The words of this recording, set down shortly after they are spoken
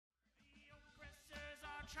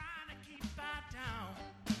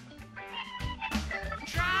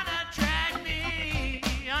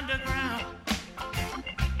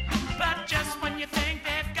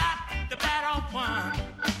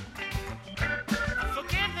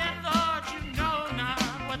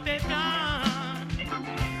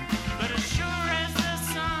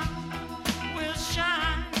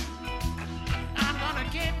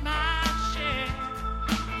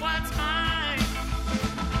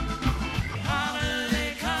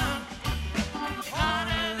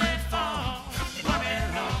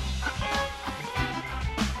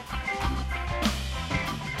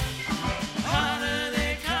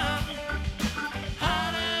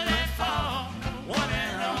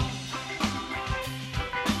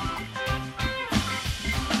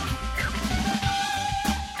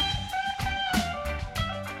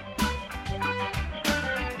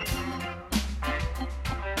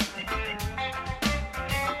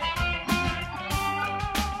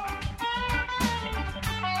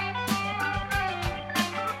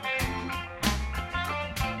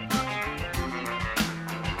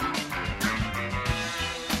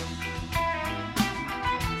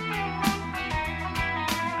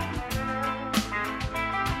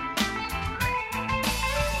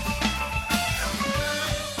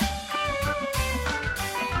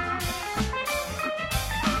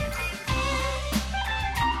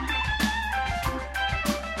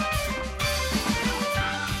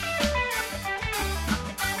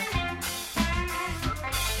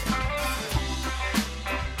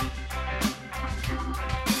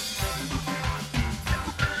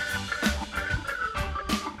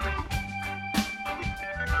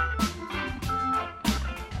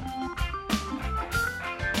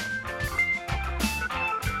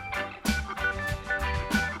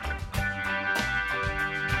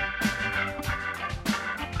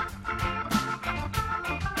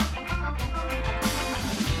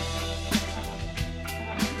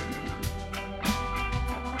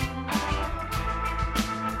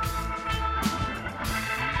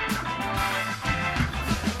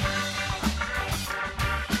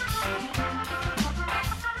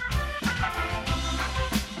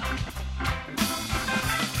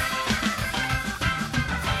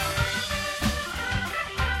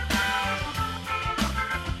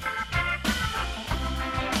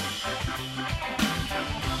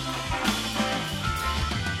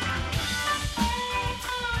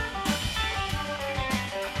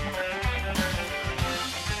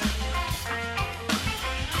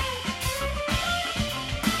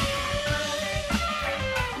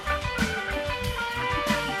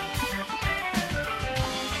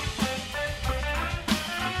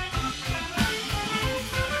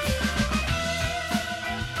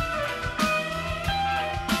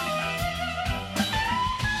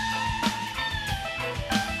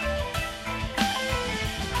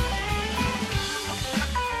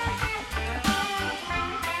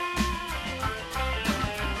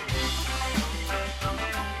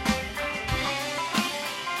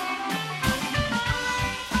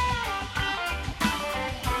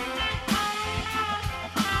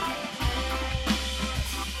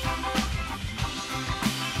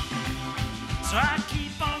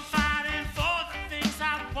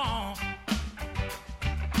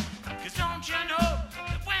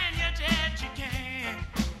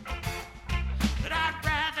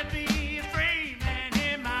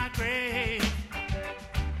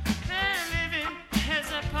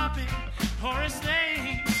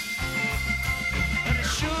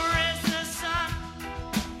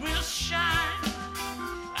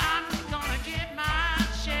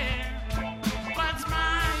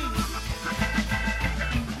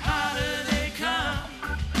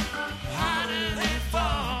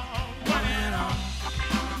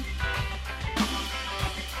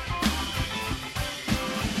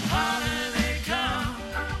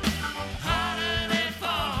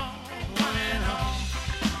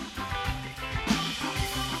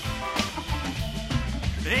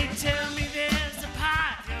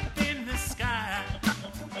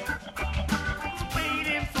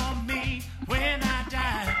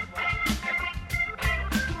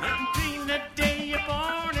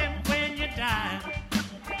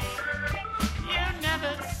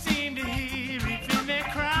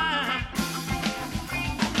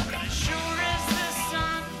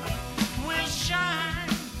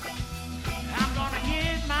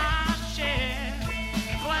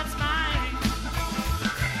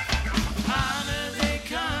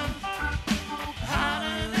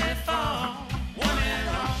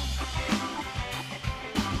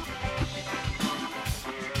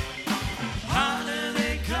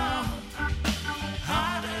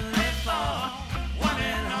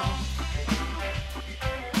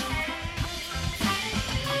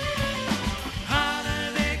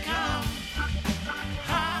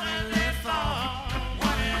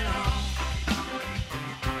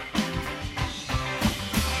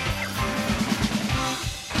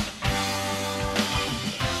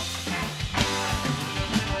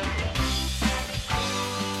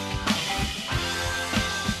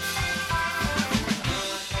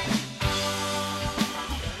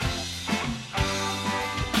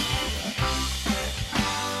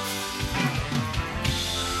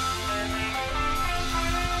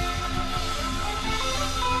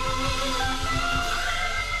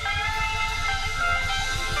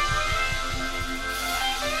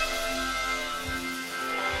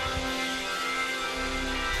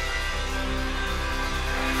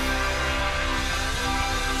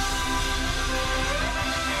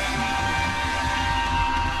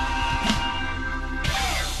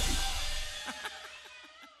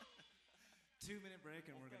2-minute break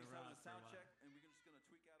and we're going to so run the for a sound while. check, and we're just going to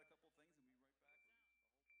tweak out a couple things and be right back.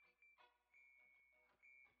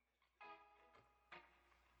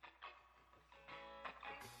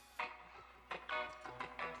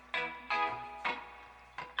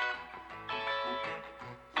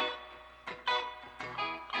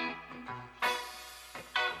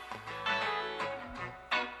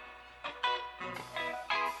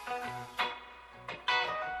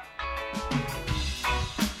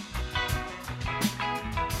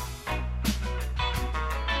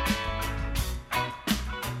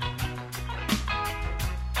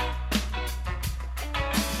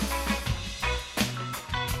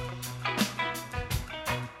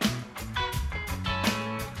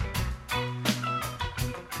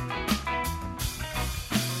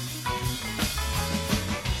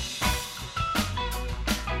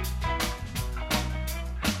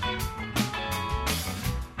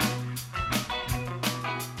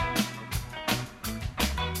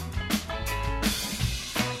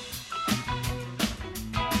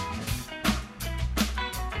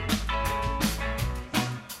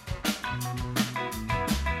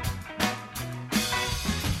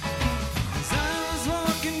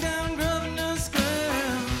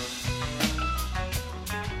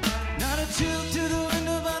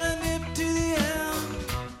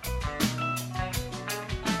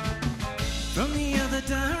 From the other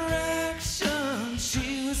direction,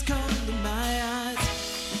 she was calling my eyes.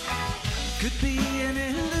 Could be an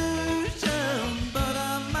illusion, but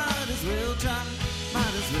I might as well try,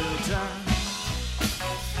 might as well try.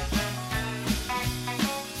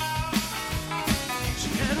 She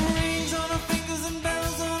had rings on her fingers and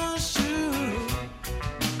bells on her shoes.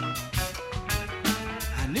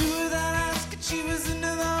 I knew without asking she was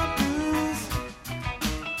into the blues.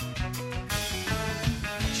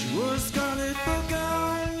 She wore scarlet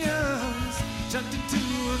begonias tucked into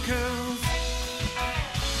her curls.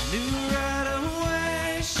 I knew right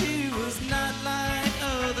away she was not like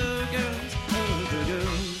other girls, other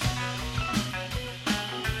girls.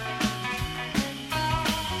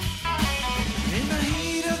 In the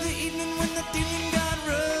heat of the evening when the dealing got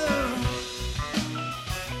rough,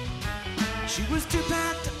 she was too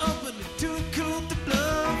bad to open and too cool to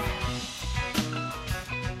bluff.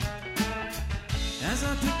 As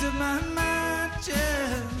I picked up my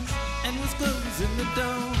matches and was closing the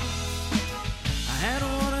door, I had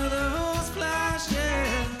one of those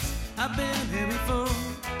flashes. I've been here before,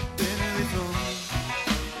 been here before.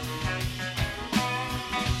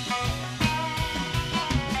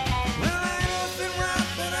 Well, I ain't been right,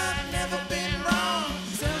 but I've never been wrong.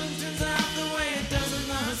 Seldom turns out the way it does in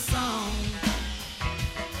the song.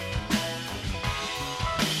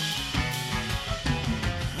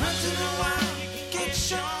 Once in a while, you can get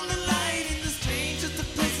shown the light in the strangest of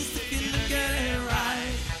places if you look at it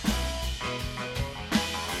right.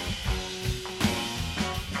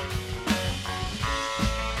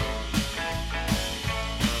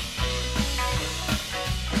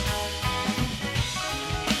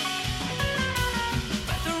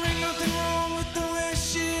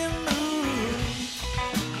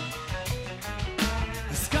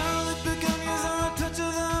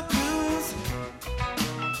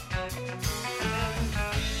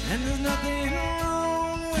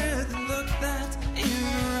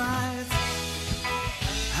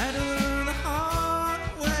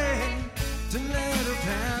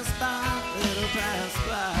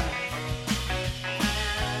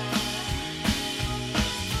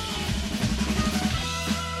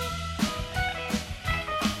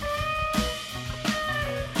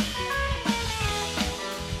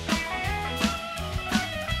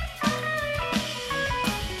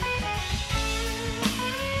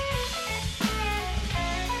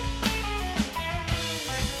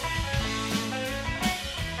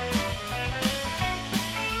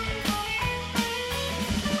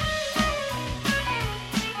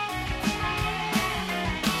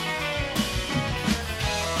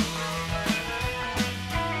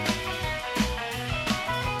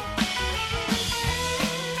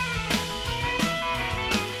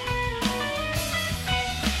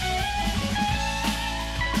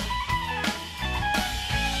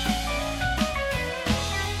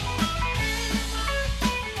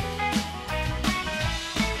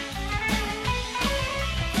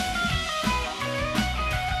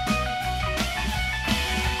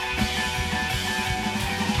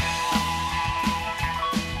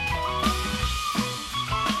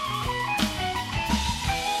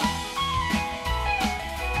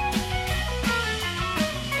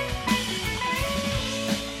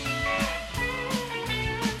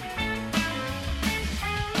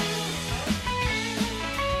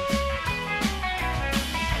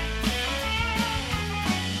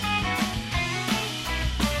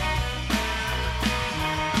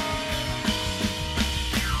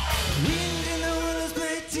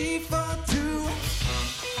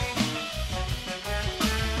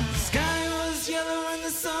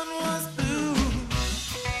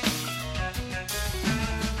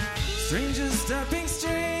 Strangers stopping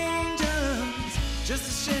strangers just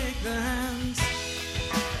to shake their hands.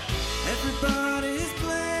 Everybody's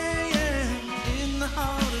playing in the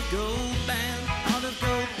Heart of Gold band, Heart of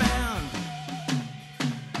Gold band.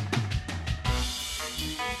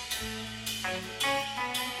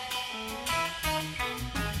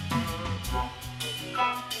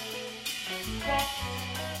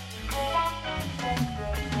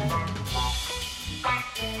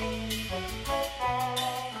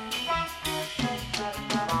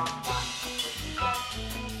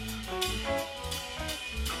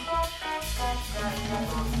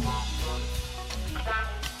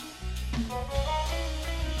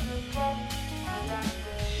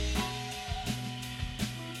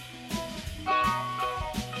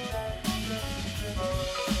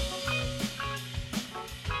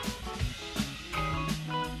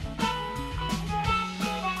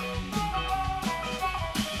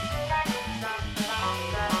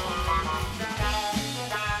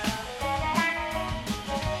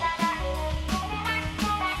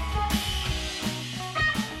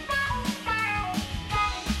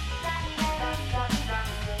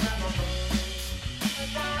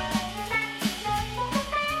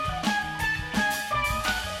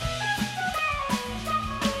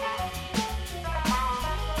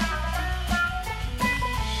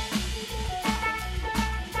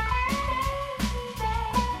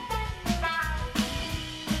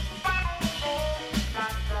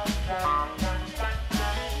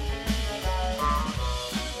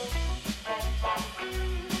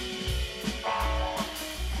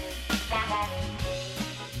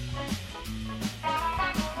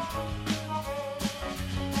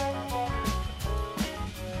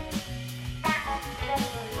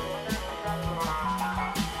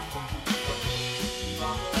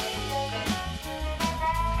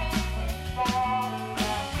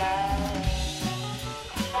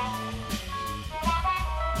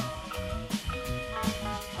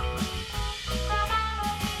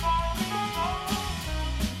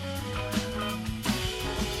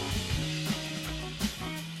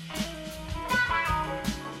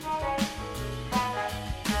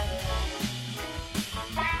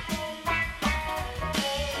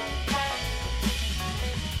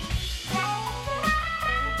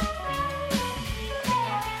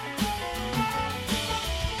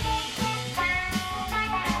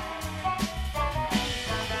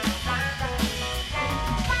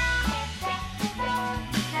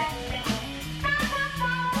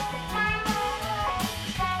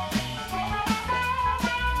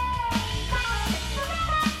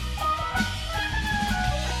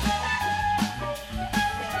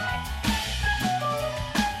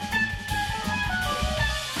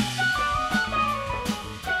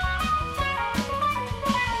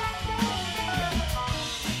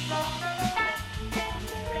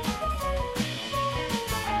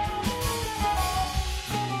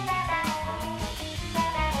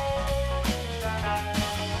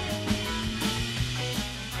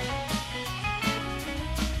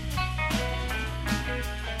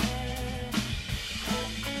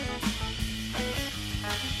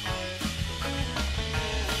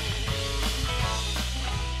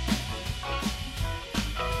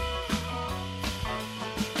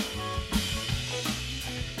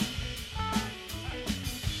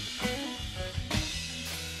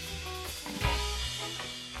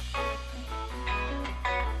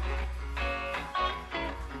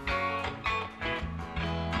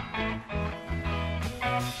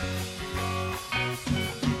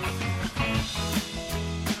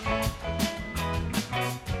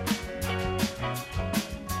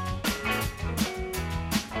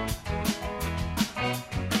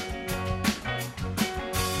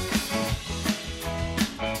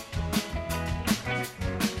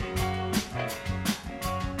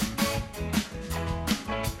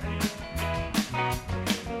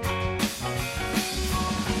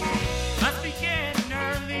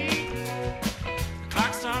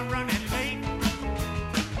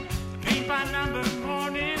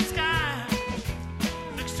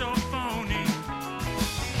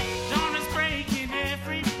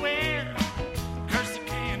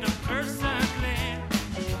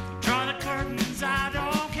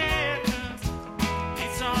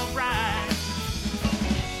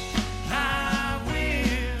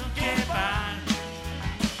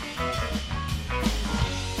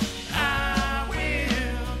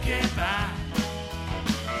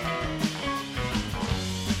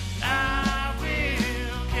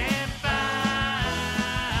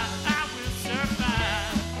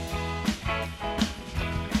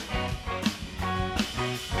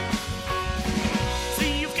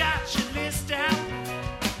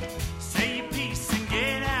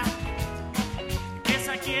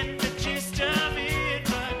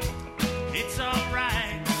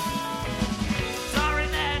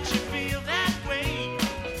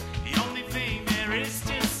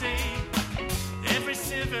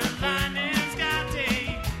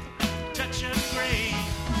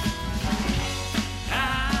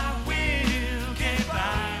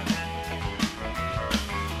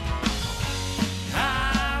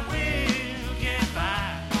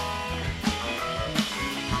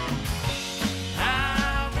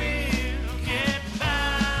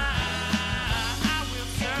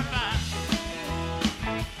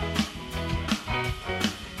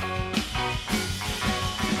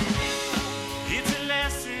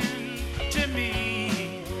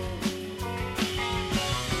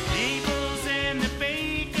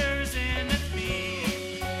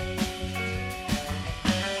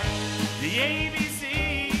 The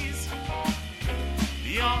ABCs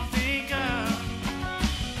we all think of.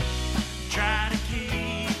 Try to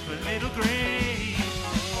keep a little grave.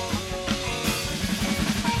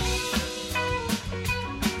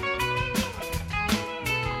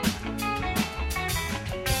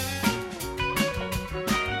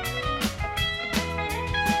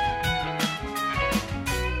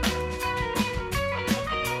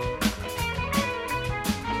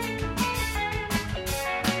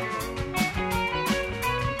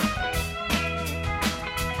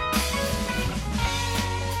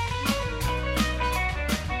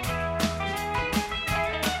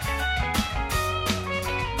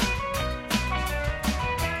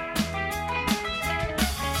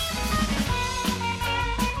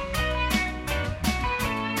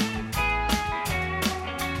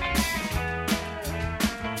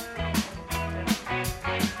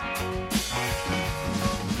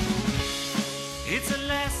 It's a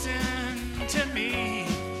lesson to me.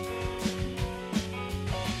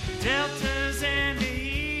 Deltas and the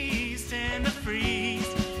East and the Freeze.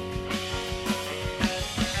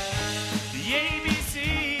 The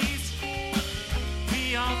ABCs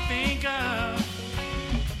we all think of.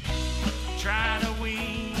 Try to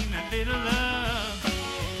wean a little love.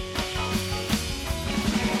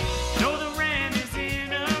 Though the rent is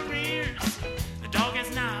in arrears, the dog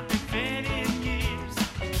has not been fed in years.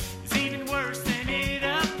 It's even worse than it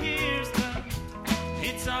appears, but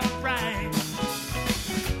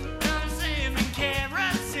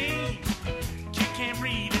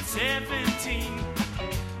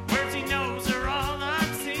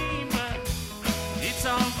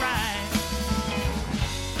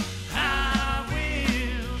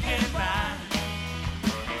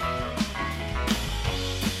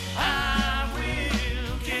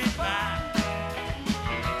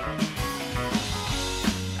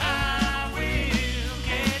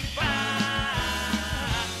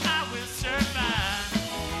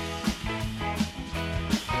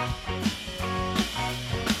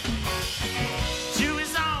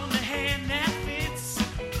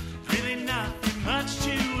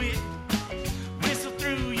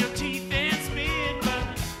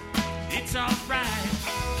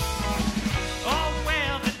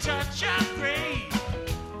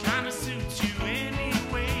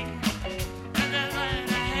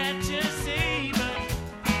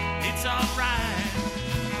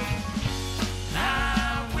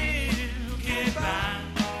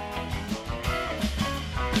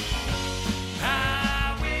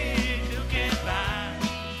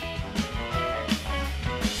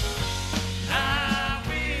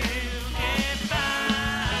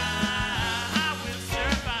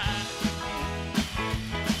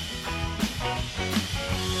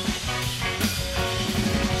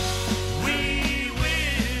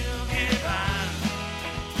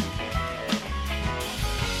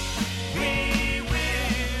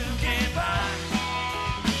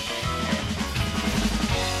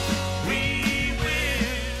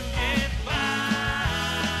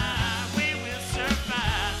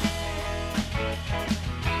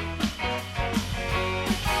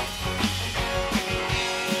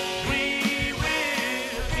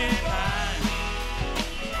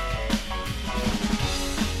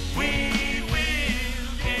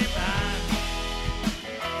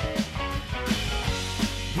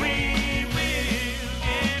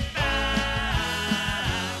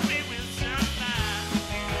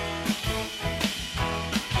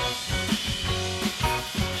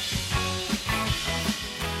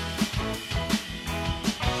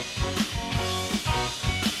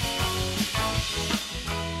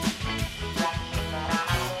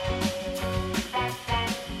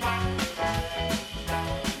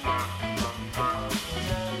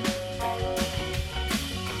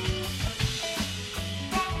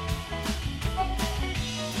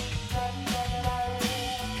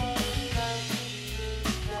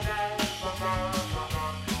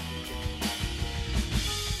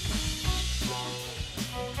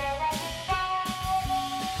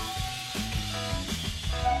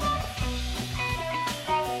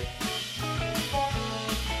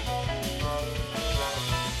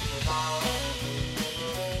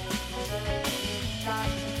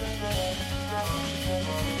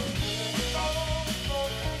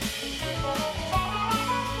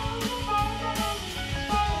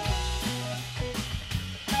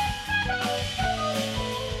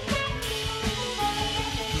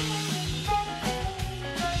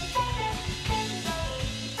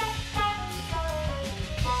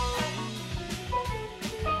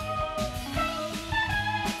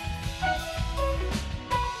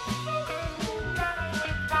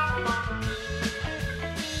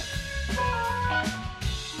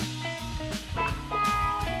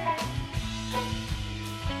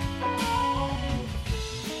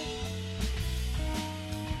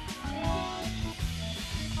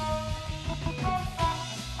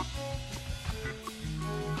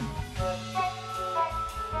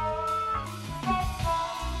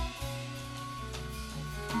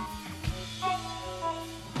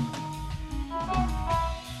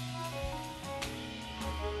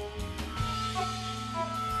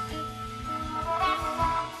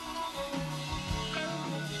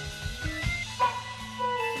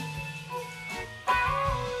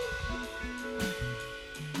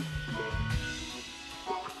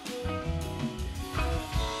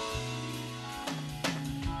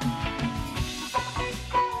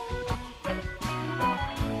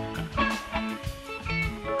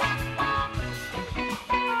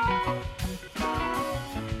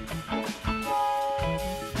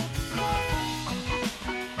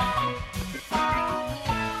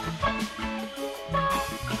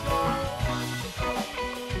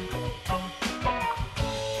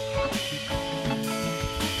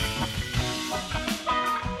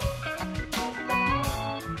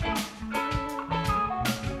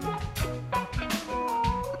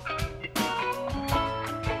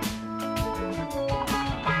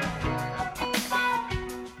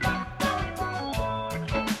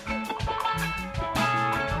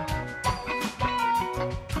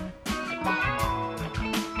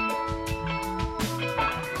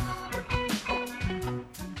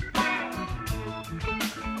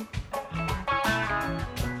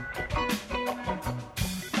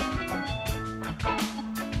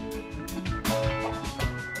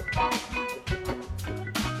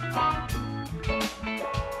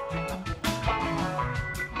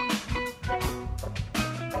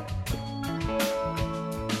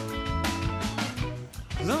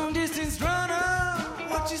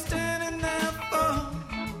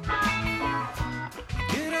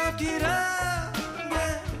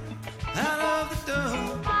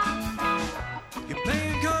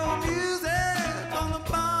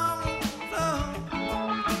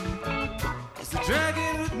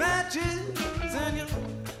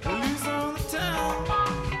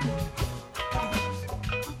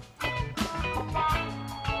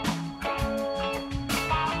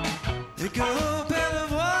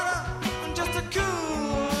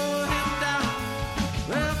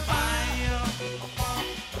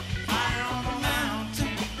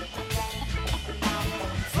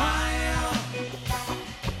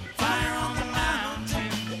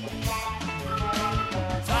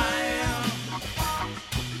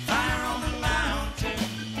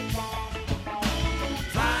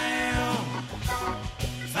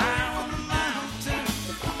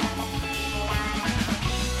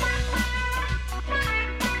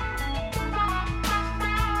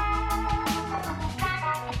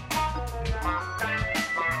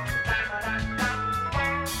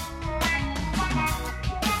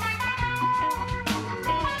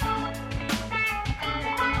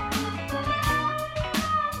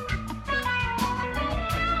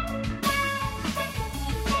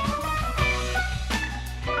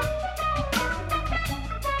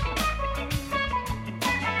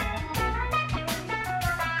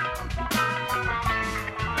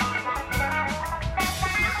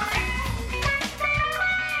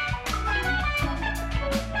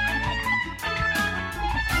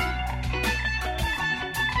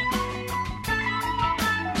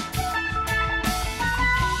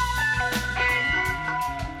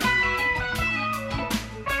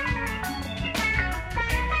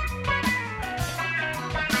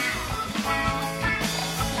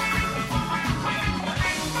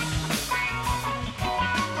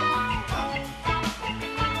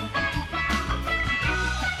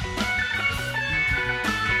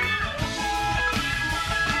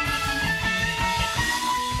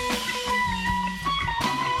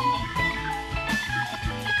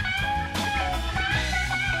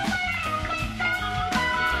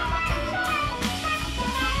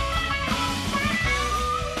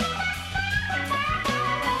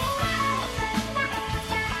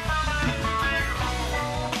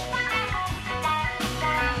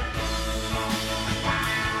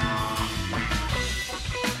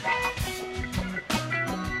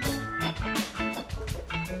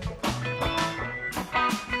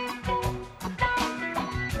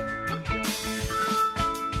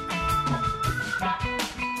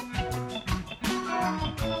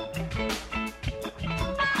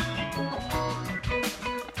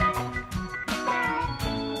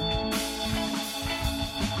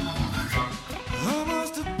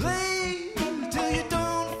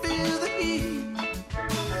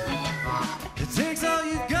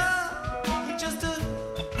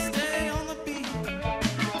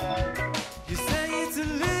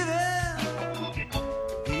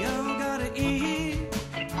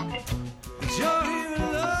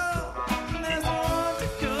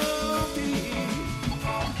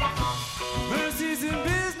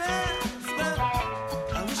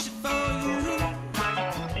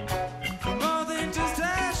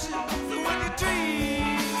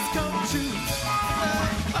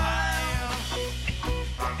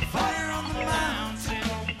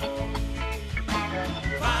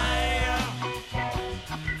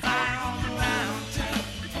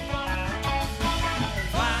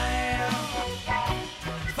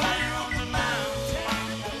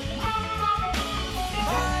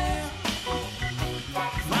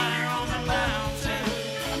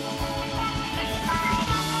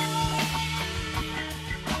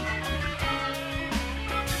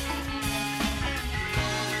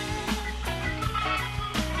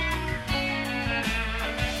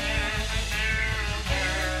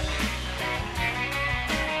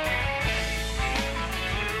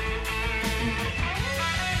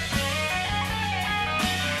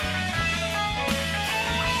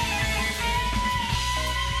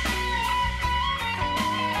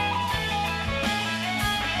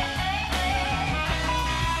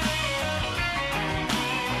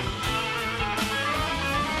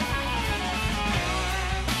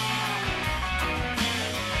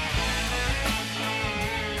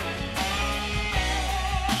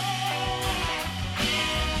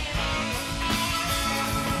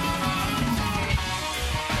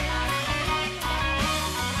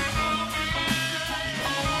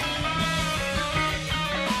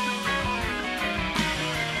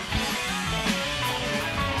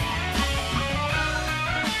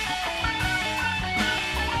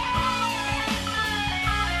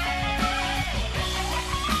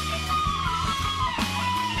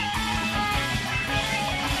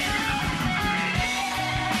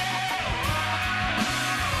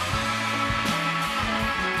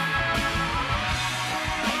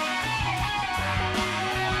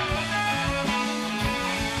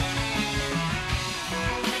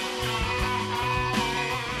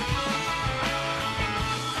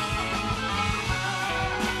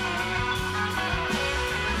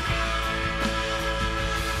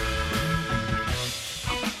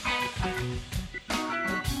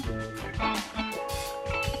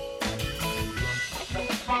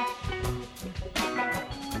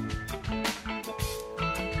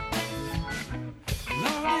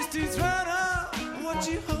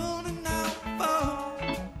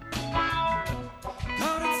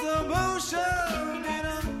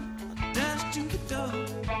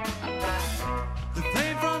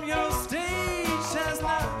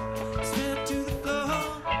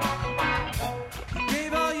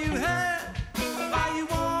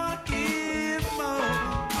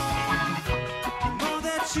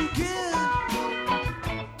what you give,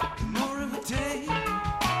 the more of a take.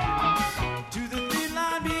 To the thin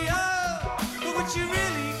line beyond, for what you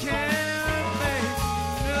really can make.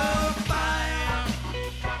 Oh, fire,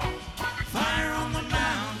 fire on the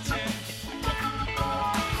mountain.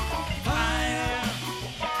 Fire,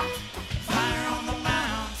 fire on the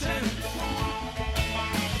mountain.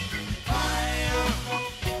 Fire,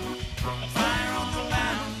 fire on the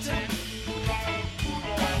mountain.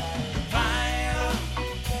 Fire,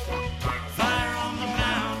 fire on the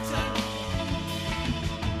mountain.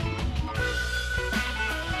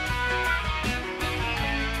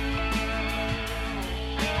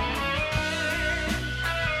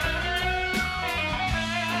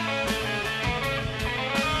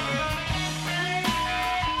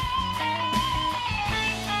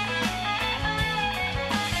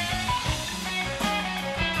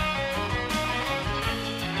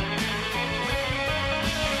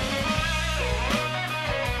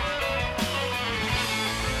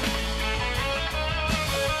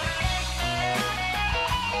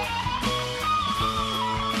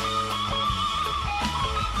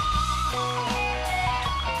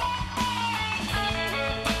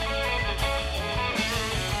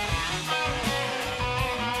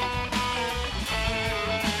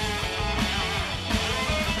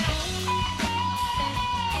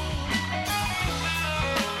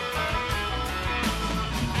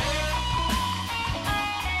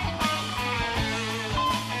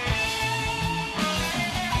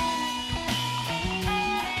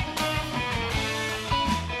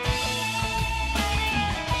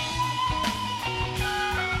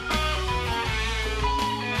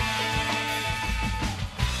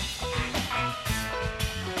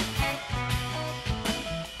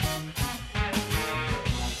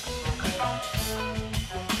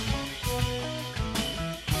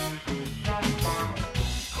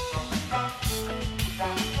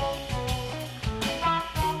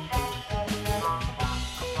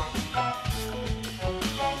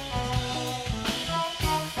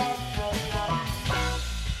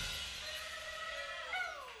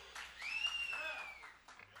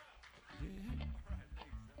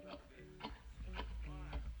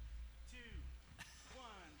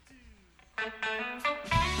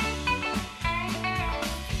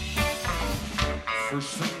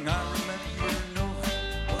 First thing I remember knowing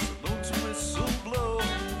was a lonesome whistle blow.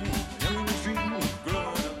 Young dream of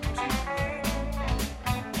growing up to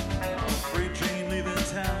a freight train leaving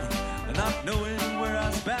town and not knowing where I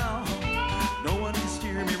was bound. No one could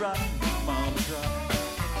steer me right, Mama tried.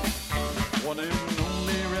 One and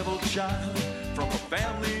only rebel child from a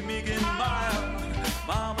family meek and mild.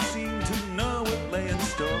 Mama seemed to know what lay in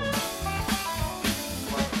store.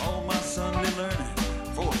 All my Sunday learning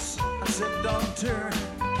force I said don't turn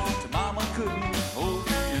to Mama couldn't hold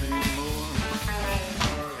me anymore.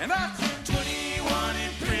 And I turned 21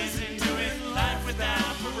 in prison doing life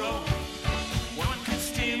without parole. One could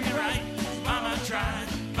steer me right, Mama tried,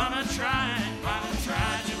 Mama tried, Mama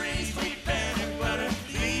tried to raise me better, but her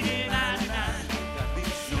pleading I denied.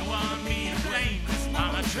 No one me to blame, 'cause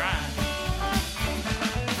Mama tried.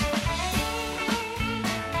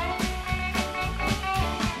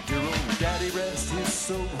 Daddy rest his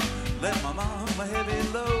soul, left my mom a heavy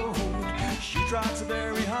load. She tried so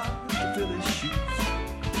very hard to fill his shoes,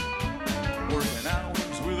 working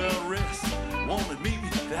hours without rest, wanted me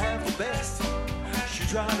to have the best. She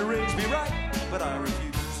tried to raise me right, but I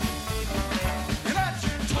refused. And I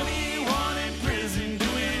turned 21 in prison,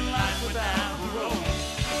 doing life without parole.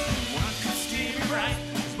 One could steer me right,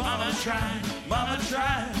 'cause Mama tried, Mama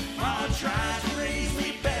tried, Mama tried to raise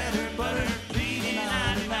me better, but her pleading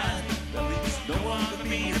I denied. At least no one but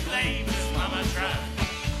me to blame, 'cause Mama tried.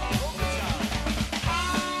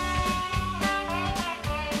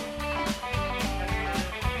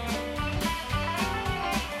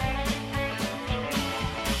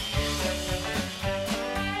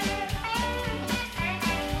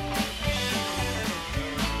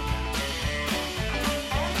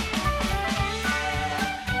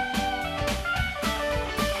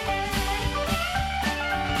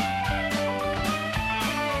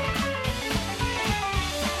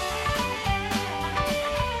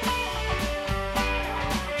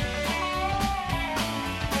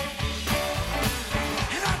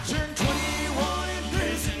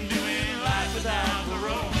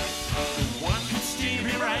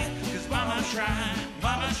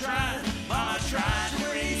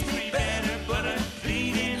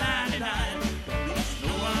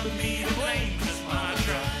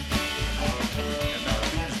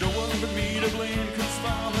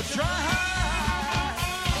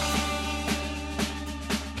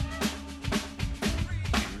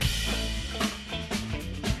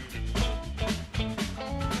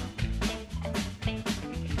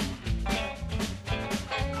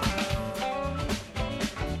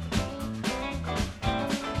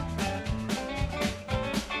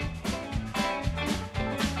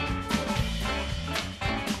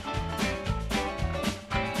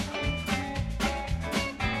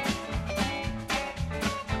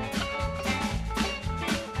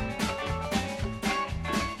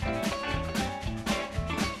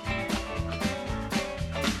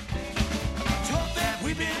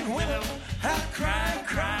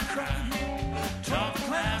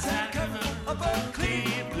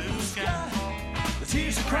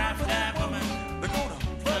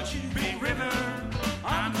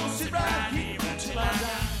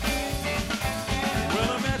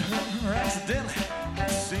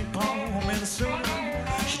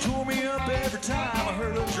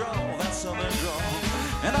 southern drawl.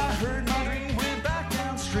 And I heard my dream went back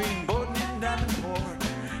downstream, boating in Davenport.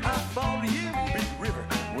 I follow you, big river,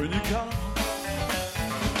 when you call.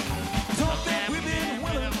 Talk that we've been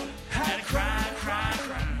willing, had to cry, cry,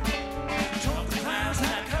 cry. Talk the clouds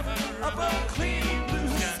had cover up a clean blue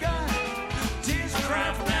sky. Tears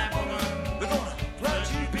cry for that woman, they're gonna flood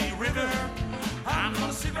you, big river. I'm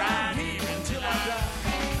gonna sit right here until I die.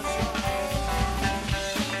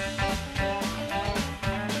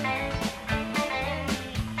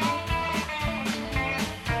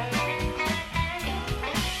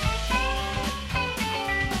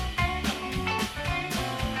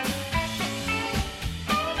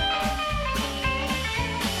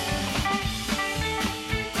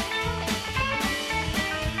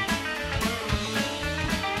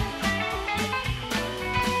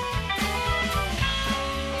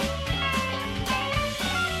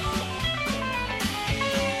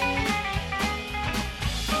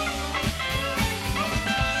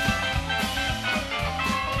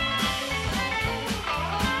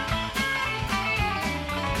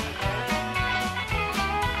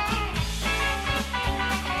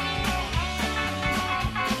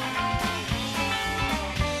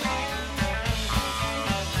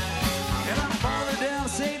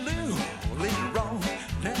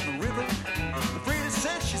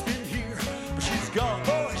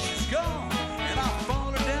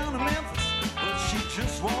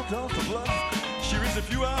 Off the bluff, she raised a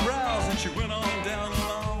few eyebrows and she went on down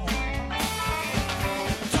along.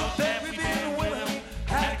 Thought that we'd been willing,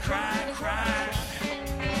 had to cry, cry.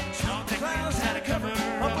 Thought the clouds had to cover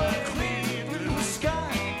up a clean blue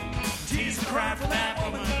sky. Tears and cry for that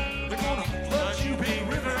woman, they're gonna flood you, big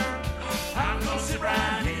river. I'm gonna sit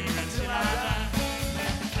right here until I die.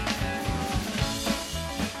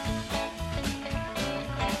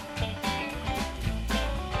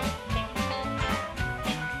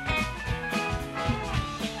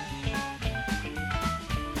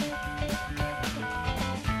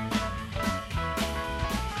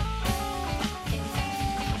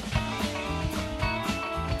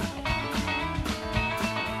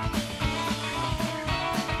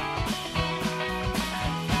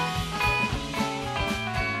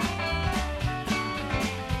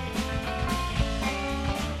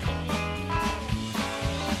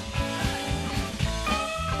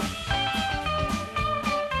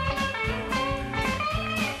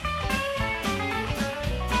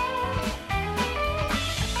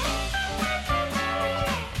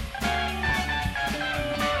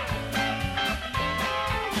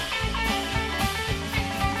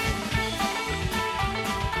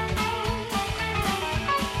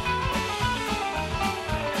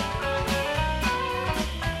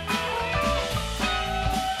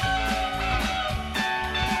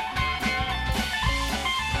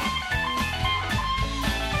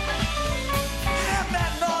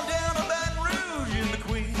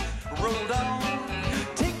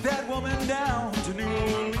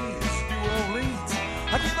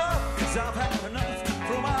 I've had enough,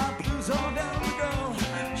 throw my blues on down the go.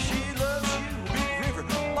 She loves you, big river,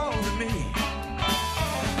 more than me.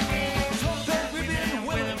 Thought that we've been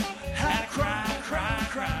willing, had to cry, cry,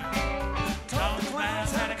 cry. Thought the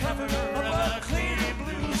clouds had to cover up a clear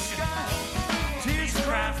blue sky. Tears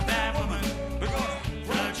cry for that woman, we're gonna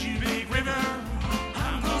flood you, big river.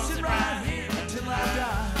 I'm gonna sit right here until I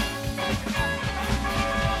die.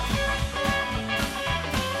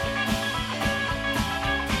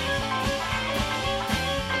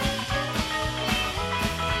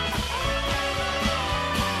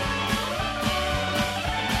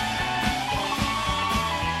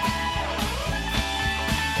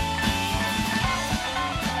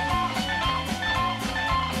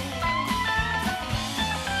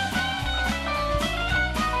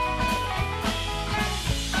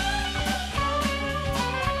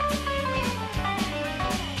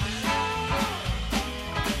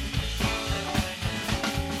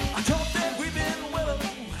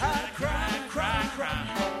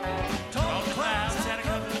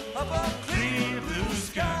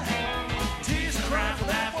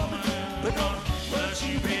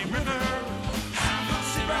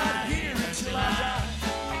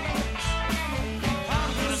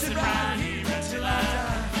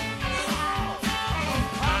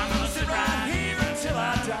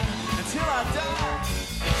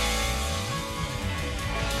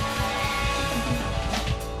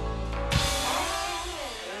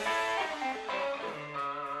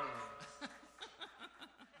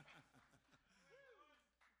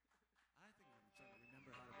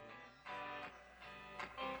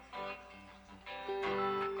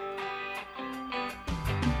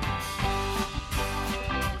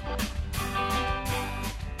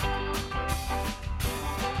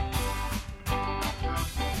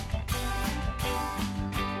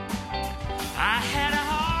 I had a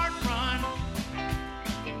hard run,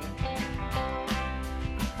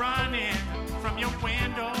 running from your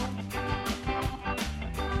window.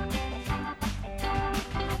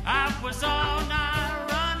 I was all night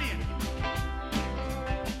running.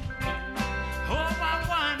 Oh, I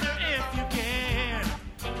wonder if you care.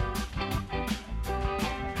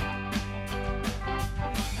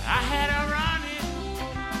 I had a run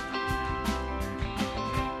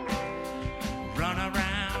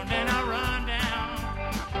around and I run down.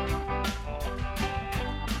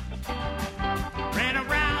 Ran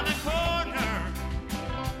around the corner.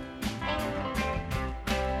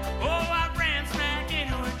 Oh, I ran smack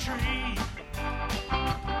into a tree.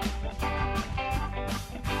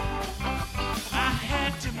 I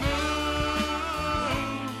had to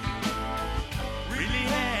move, really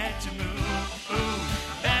had to move.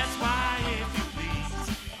 That's why, if you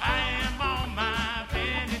please, I am on my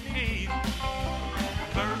bended knee.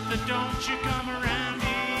 Bertha, don't you come around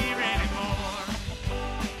here anymore.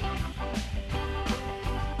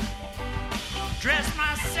 Dress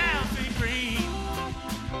myself in green,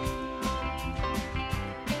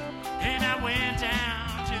 and I went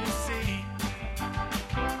down to the sea.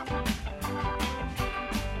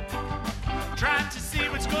 Tried to see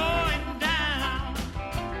what's going down.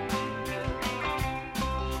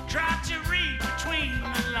 Tried to read between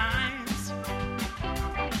the lines.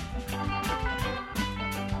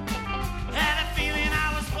 Had a feeling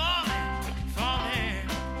I was falling,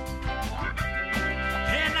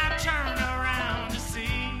 and I turned around to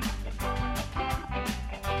see.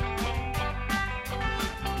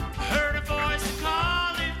 Heard a voice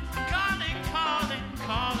calling, calling, calling,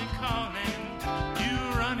 calling, calling. You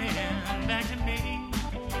running back to me.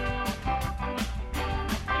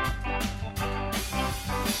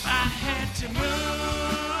 I had to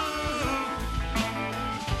move,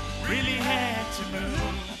 really had to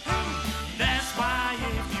move. That's why,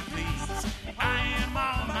 if you please, I am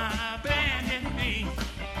on my bended knee.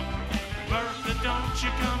 Bertha, don't you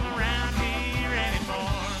come around here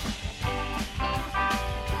anymore.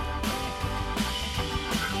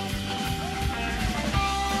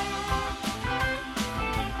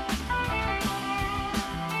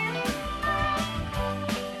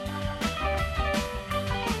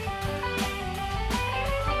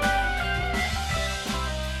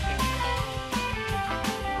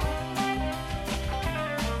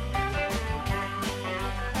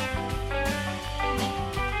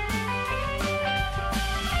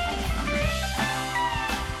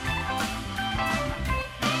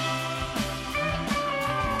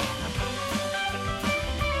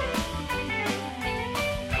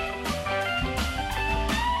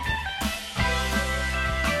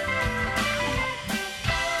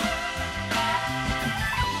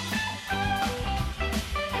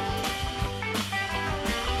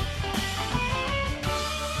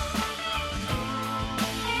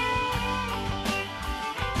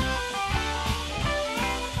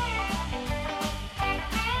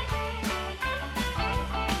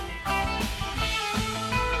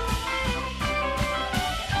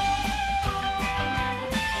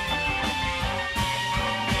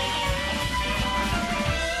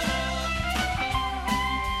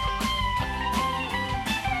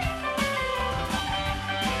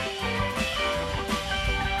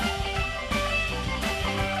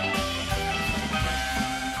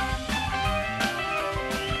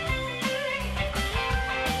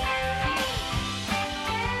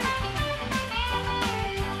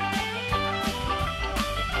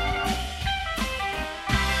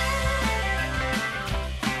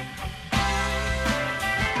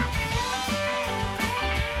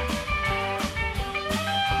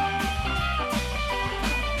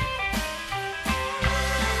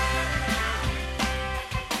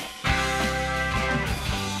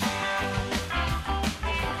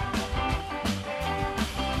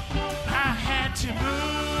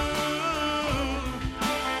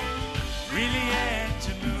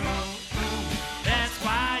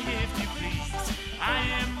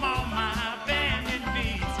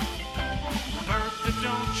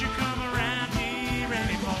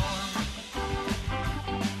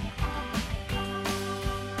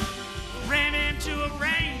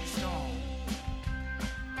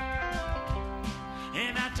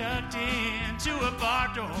 tucked into a bar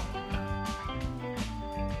door.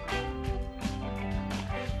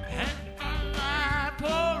 And I'm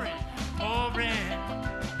pouring, pouring.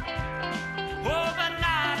 Oh, but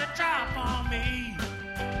not a drop on me.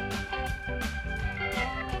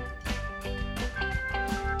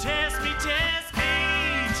 Test me, test me,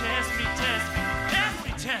 test me, test me, test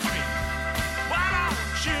me, test me. Why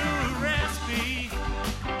don't you arrest me?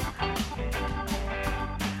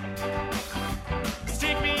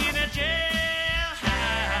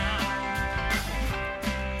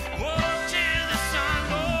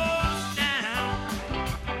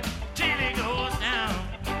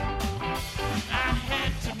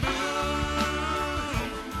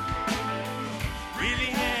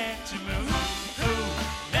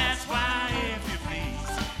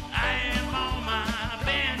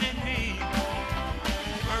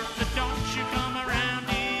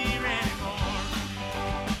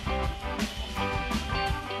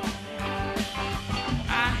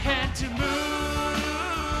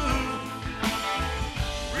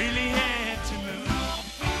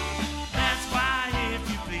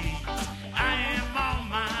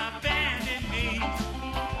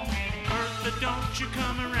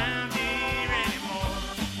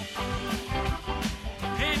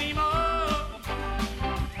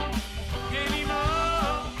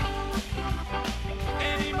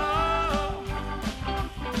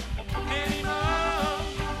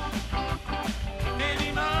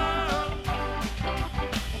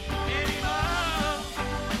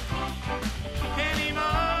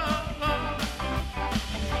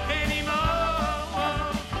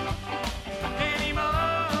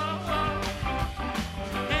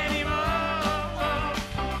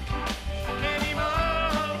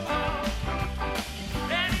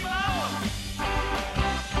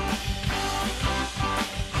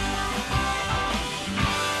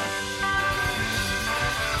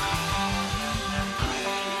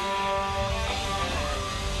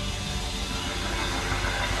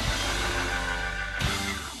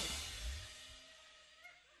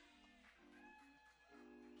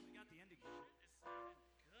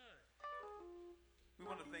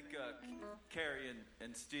 thank Carrie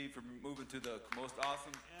and Steve for moving to the most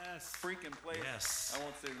awesome freaking place. Yes. I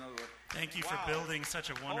won't say another word. Thank you for building such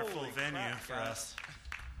a wonderful Holy venue crap, for guys. us.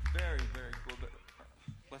 Very, very cool. But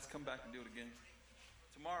let's come back and do it again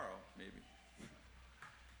tomorrow, maybe.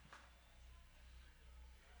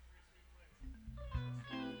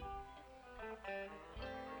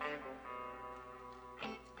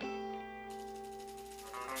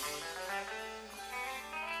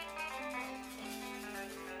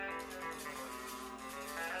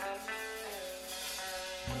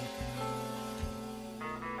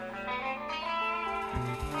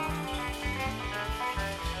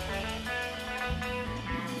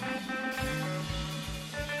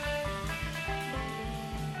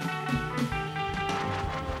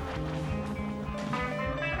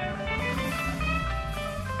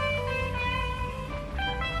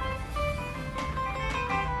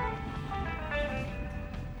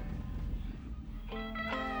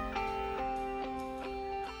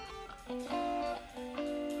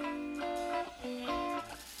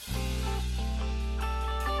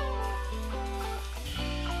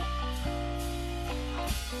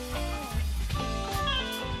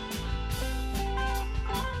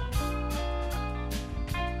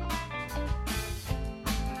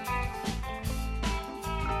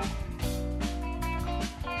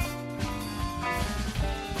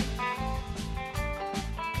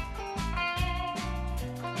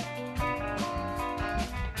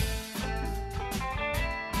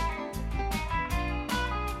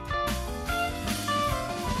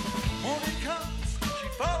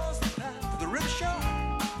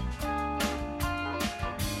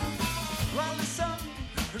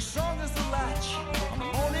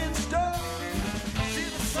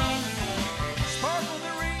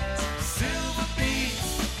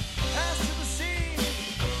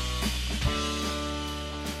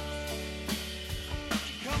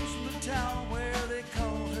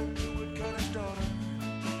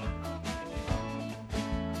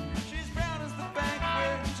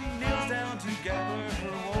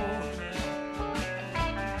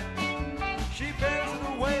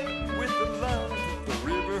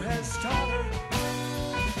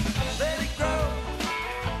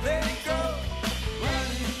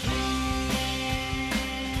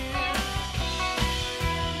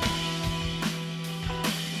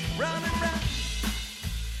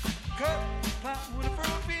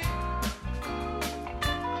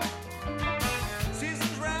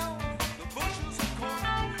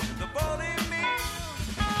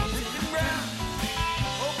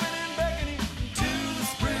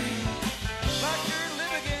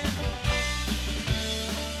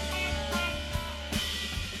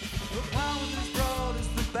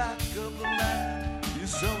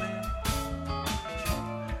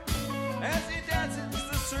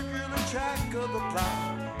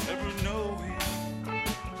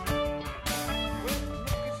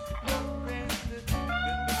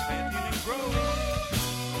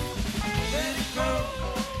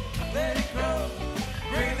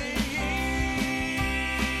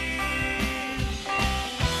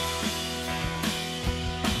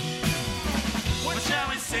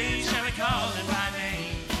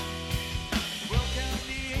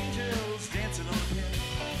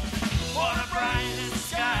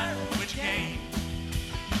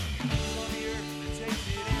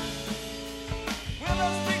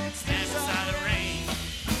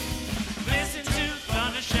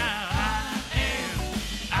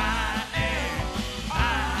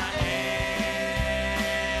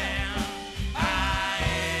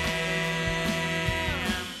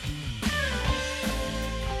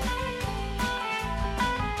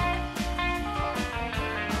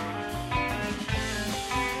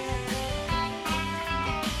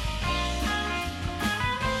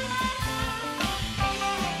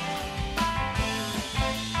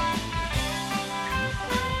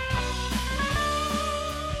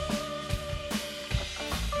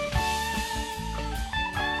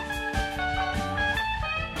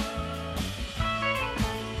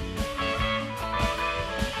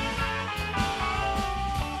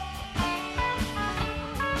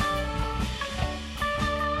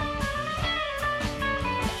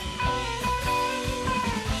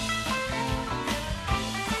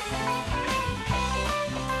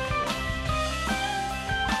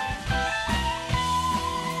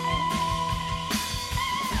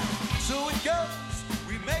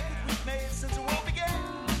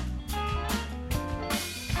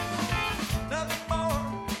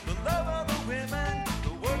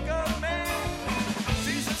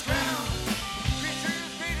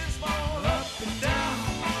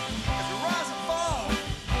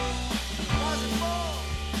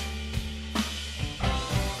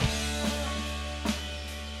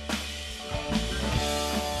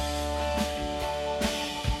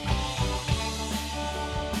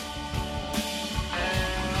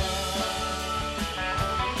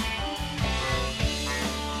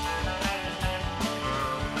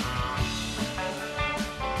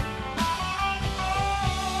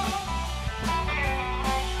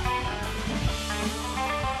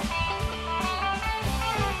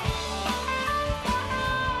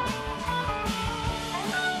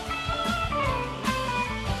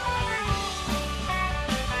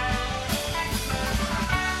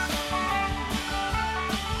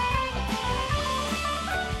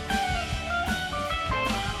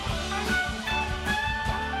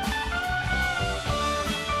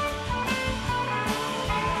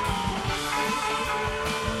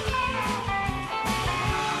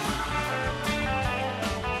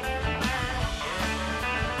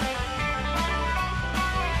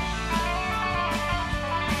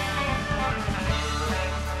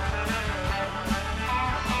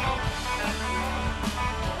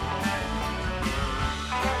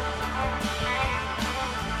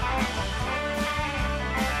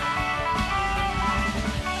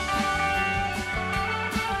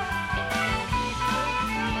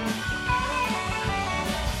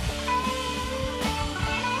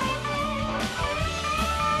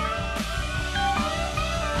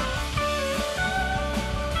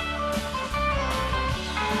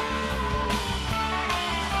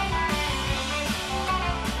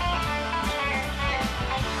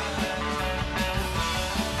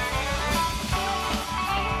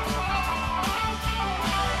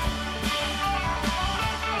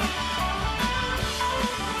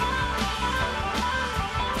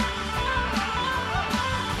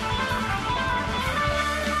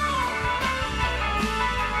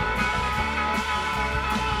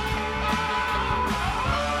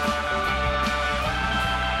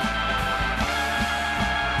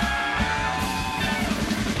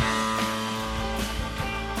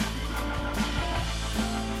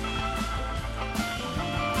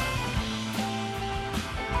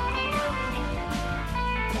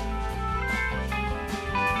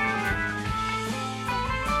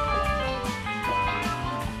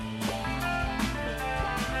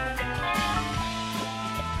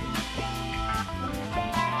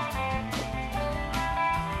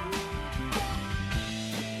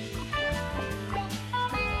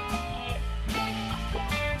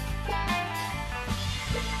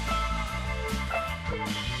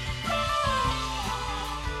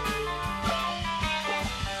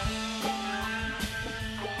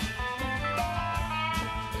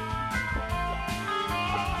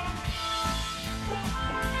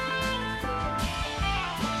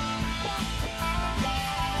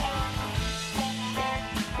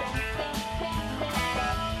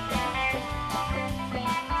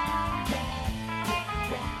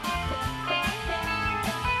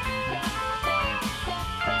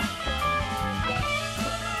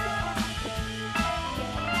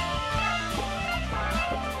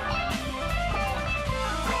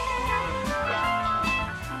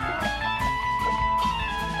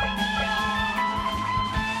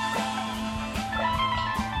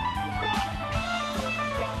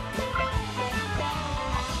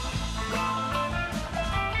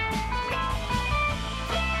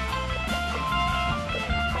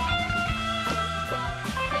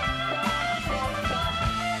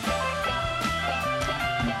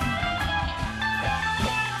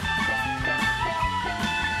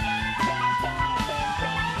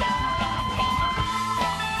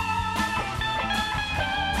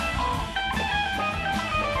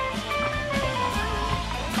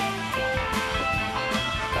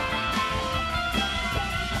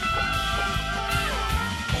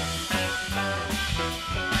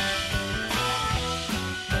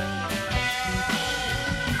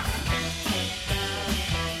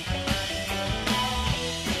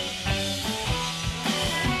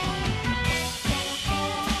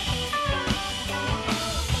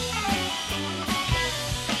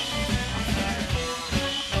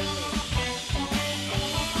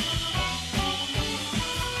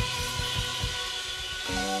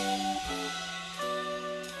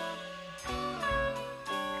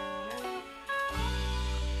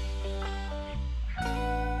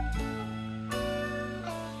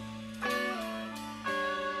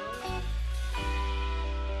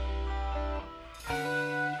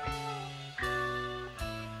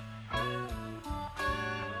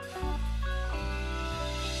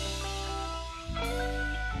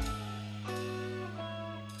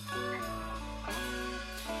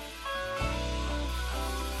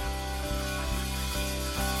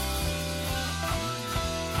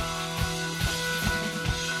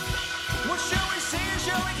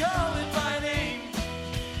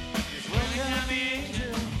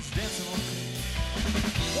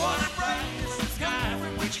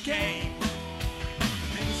 came.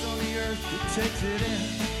 Things on the earth that takes it in.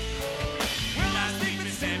 When I sleep and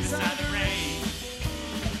stand beside the rain,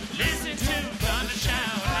 listen to thunder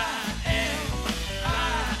shout.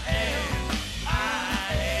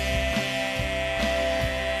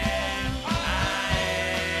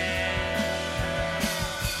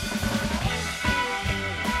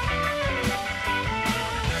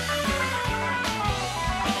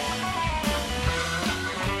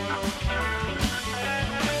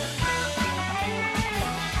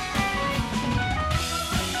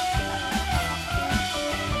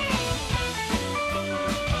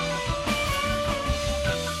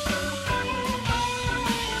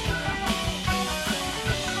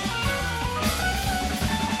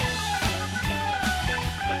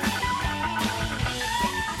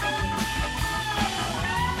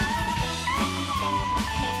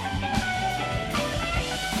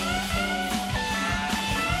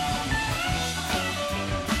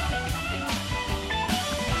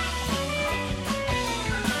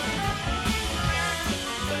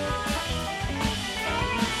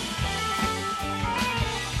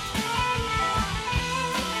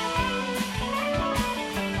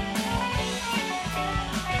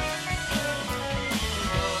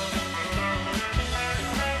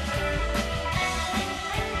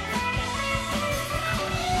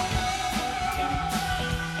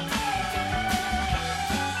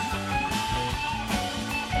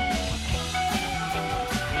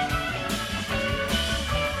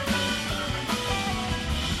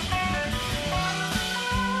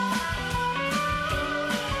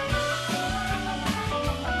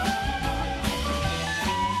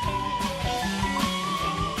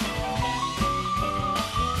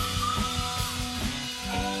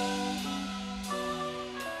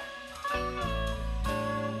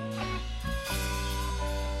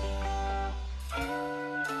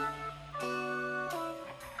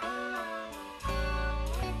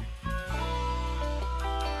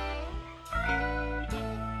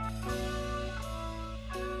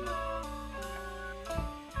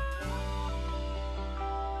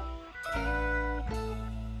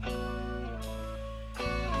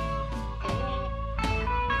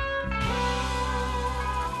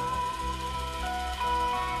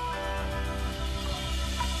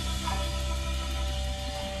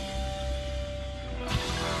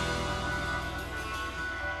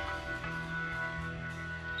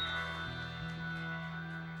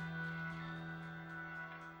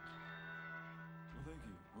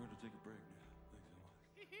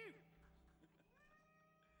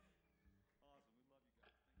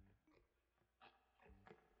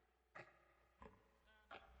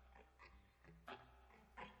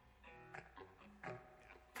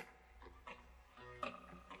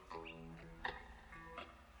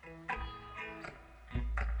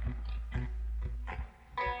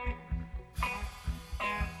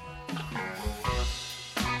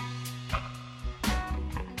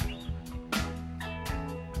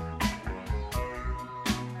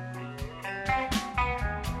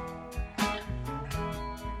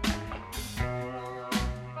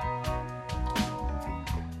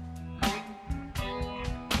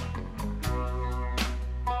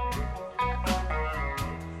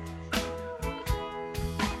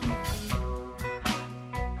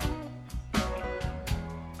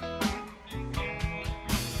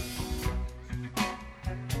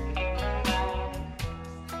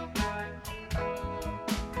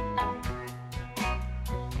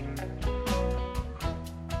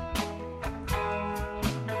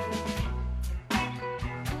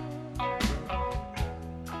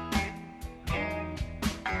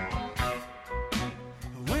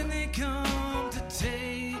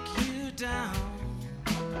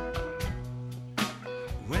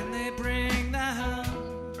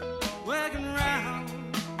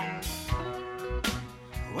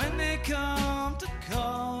 come to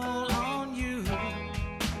call on you.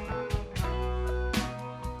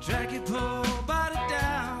 Drag your poor body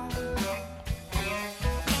down.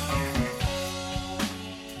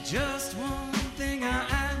 Just one thing I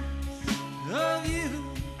ask of you.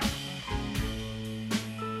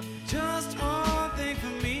 Just one thing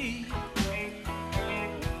for me.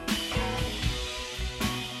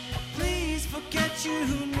 Please forget you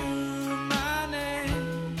who knew my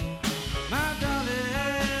name, my darling,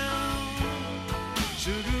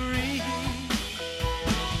 sugary.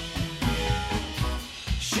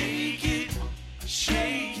 Shake it,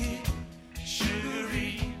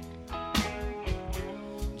 sugary.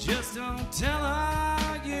 Just don't tell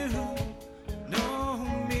her you know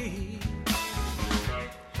me.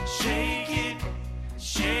 Shake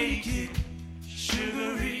it,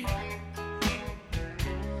 sugary.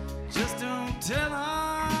 Just don't tell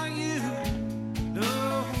her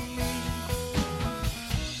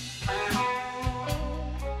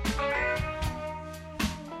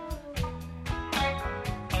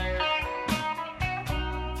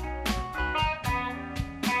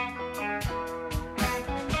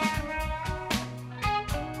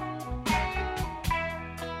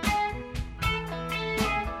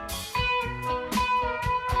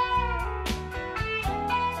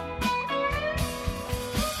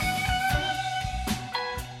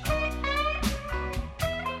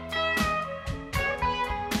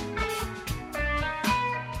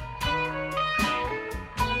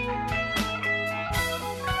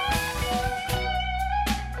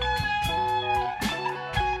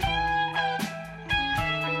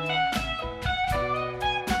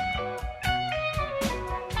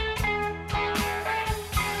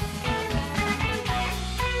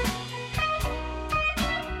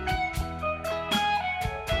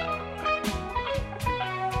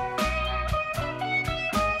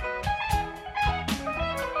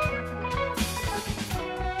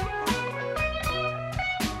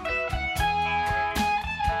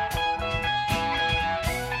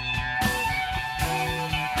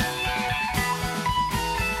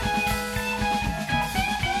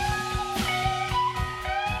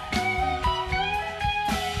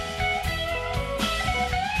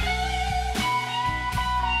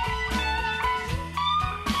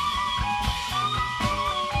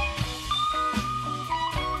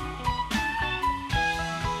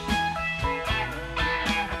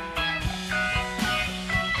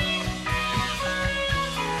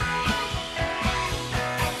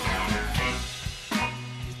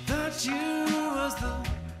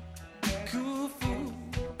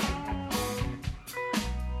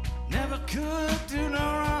could do no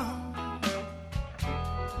wrong.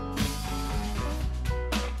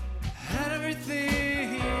 Had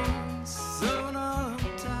everything sewn up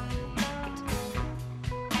tight.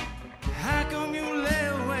 How come you lay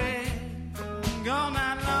awake all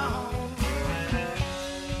night long?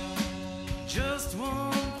 Just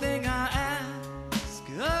one thing I ask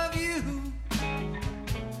of you.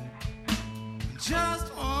 Just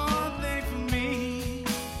one thing for me.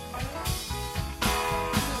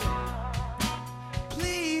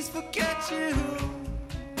 Please forget you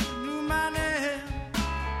knew my name,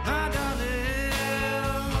 my darling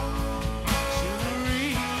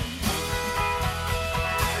Sugarine.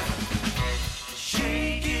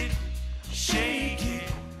 Shake it,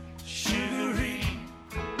 Sugarine.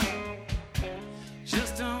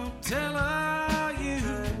 Just don't tell her you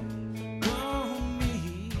want me.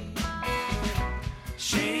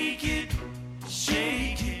 Shake it,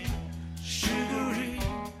 Sugarine.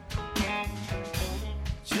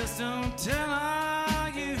 Just don't tell her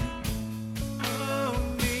you owe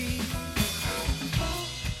me.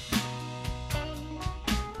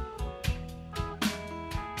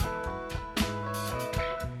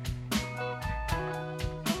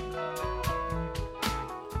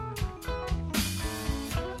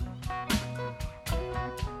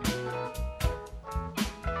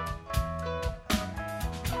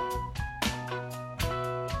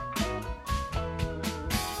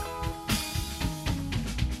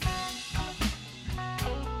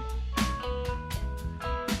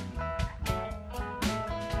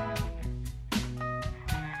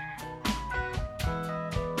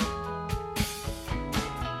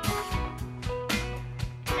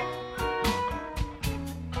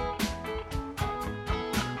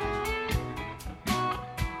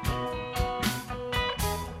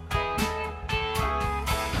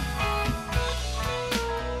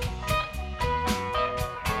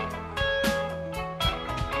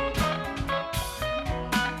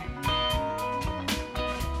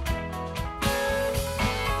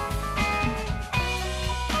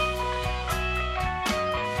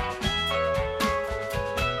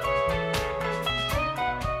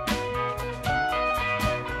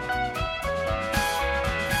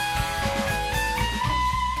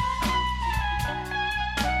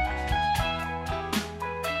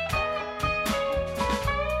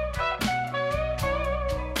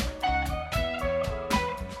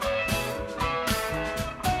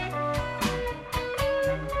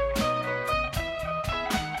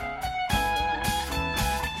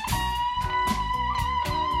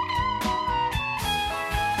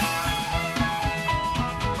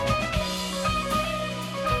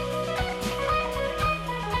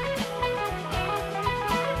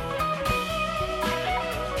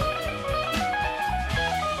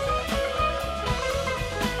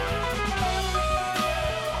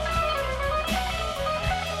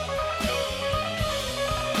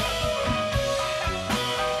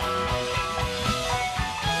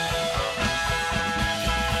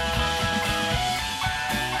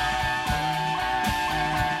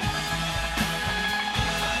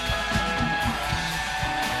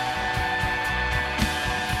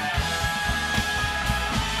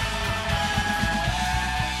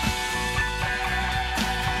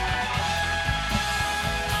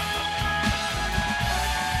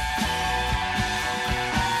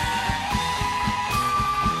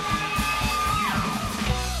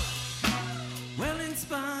 Well, in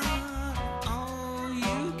spite of all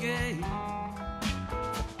you gave,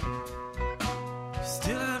 you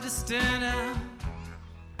still have to stand out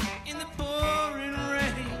in the pouring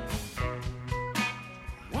rain.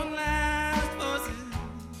 One last voice is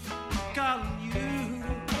calling you,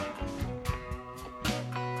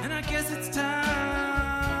 and I guess it's time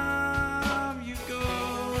you go.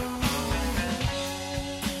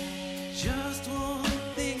 Just one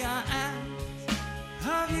thing I ask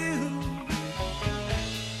of you.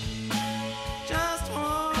 Just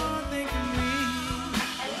one thing for me.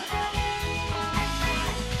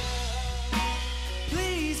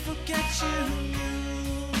 Please forget you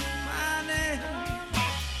knew my name,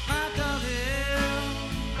 my darling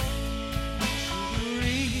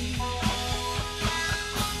Sugarine.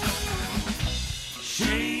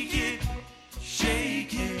 Shake it,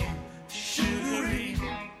 Sugarine.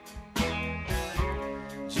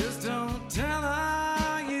 Just don't tell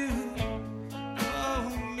her you owe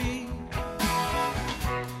me.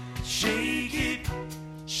 Shake it,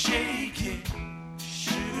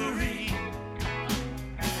 Sugarine.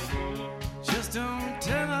 Just don't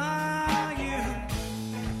tell her you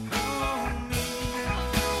owe me.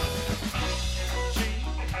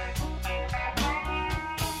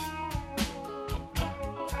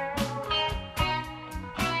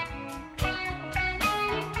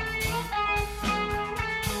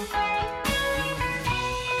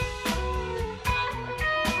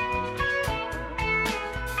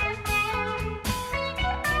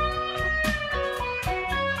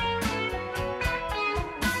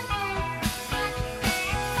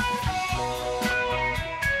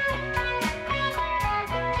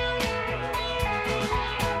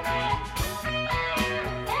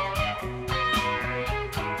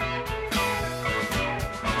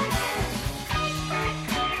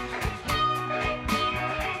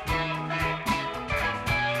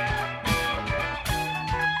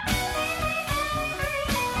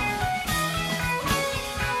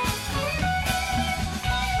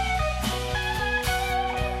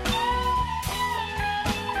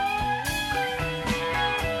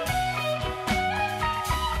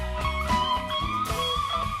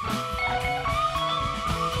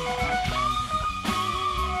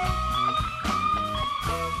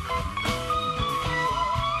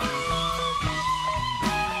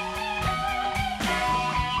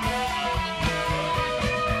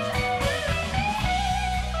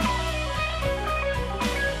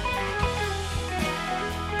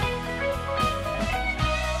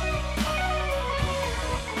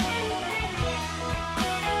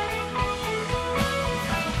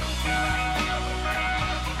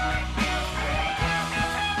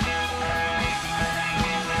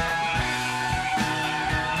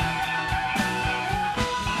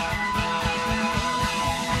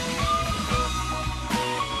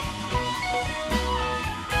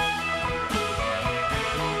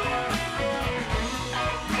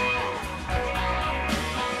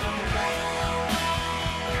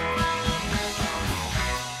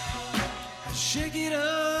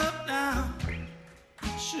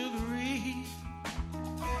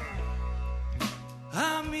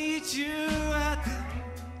 meet you at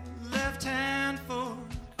the left-hand fork.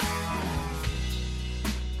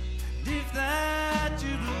 And if that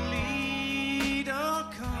Jubilee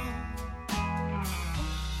don't come,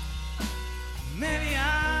 maybe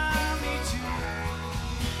I'll meet you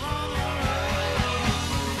on the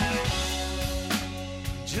road.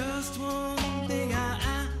 Just one thing I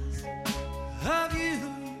ask of you,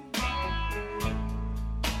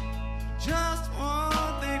 just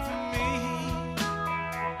one thing from me.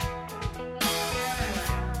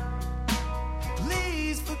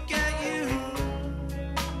 Please forget you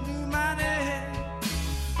knew my name,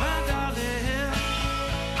 my darling,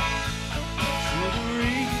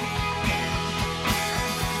 Sugaree.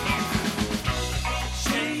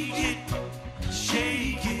 Shake it,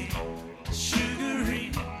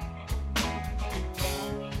 Sugaree.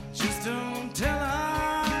 Just don't tell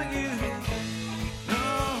her you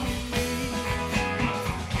know me.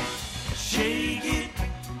 Shake it,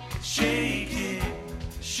 Sugaree.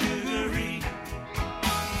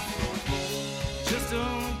 Just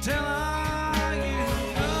don't tell her you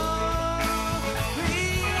know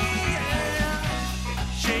me. Yeah.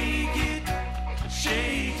 Shake it,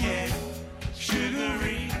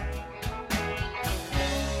 Sugaree.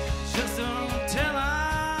 Just don't tell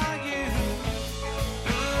her you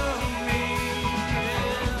know me.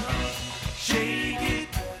 Yeah.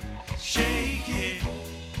 Shake it,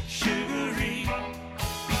 Sugaree.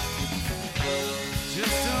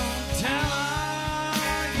 Just don't tell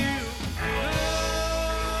her you know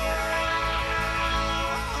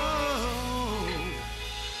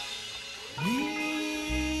me.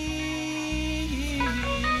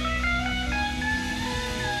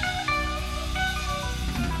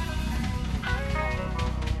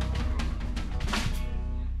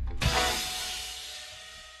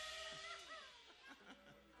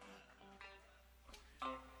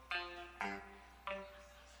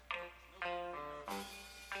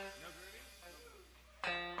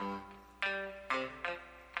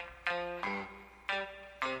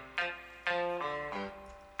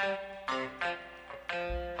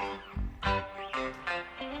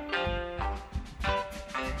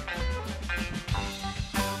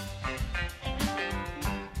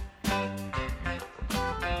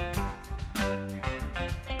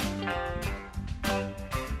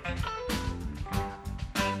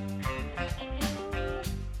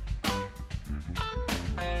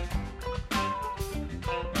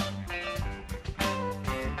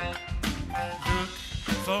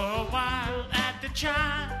 For a while at the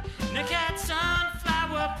chime, the cat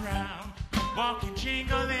sunflower brown, walking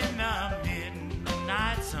jingle in the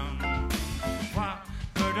midnight sun. While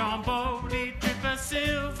bird on body drip of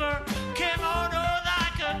silver, kimono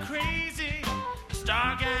like a crazy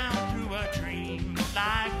star gown through a dream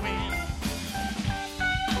like wind.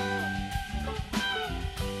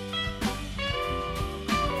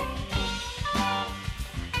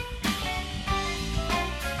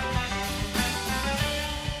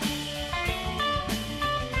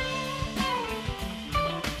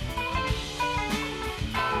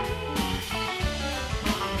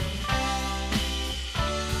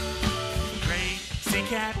 Crazy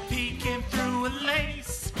cat peeking through a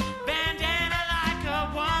lace bandana like a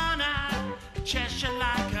one-eye, Cheshire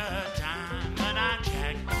like a diamond eye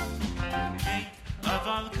jack. King of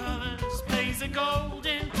all the colors plays a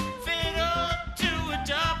golden fiddle to a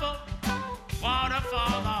double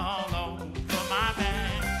waterfall all over my back.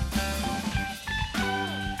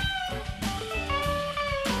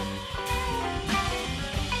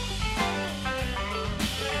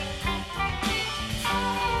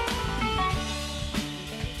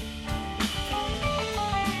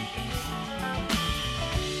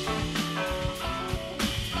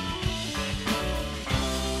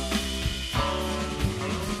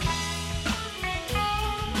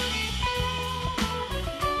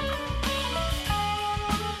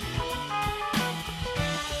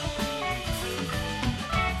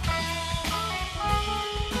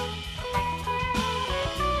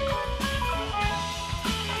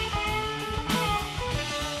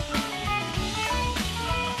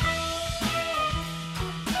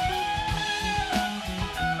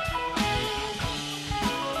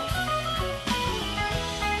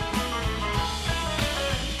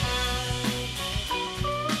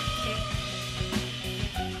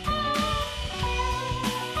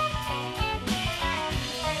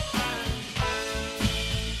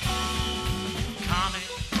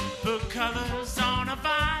 Colors on a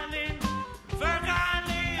violin, Virgil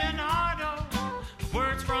Leonardo,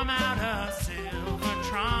 words from out a silver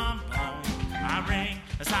trombone. I ring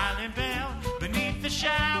a silent bell beneath the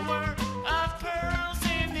shower of pearls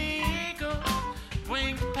in the eagle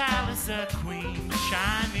winged palace, a queen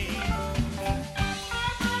shining.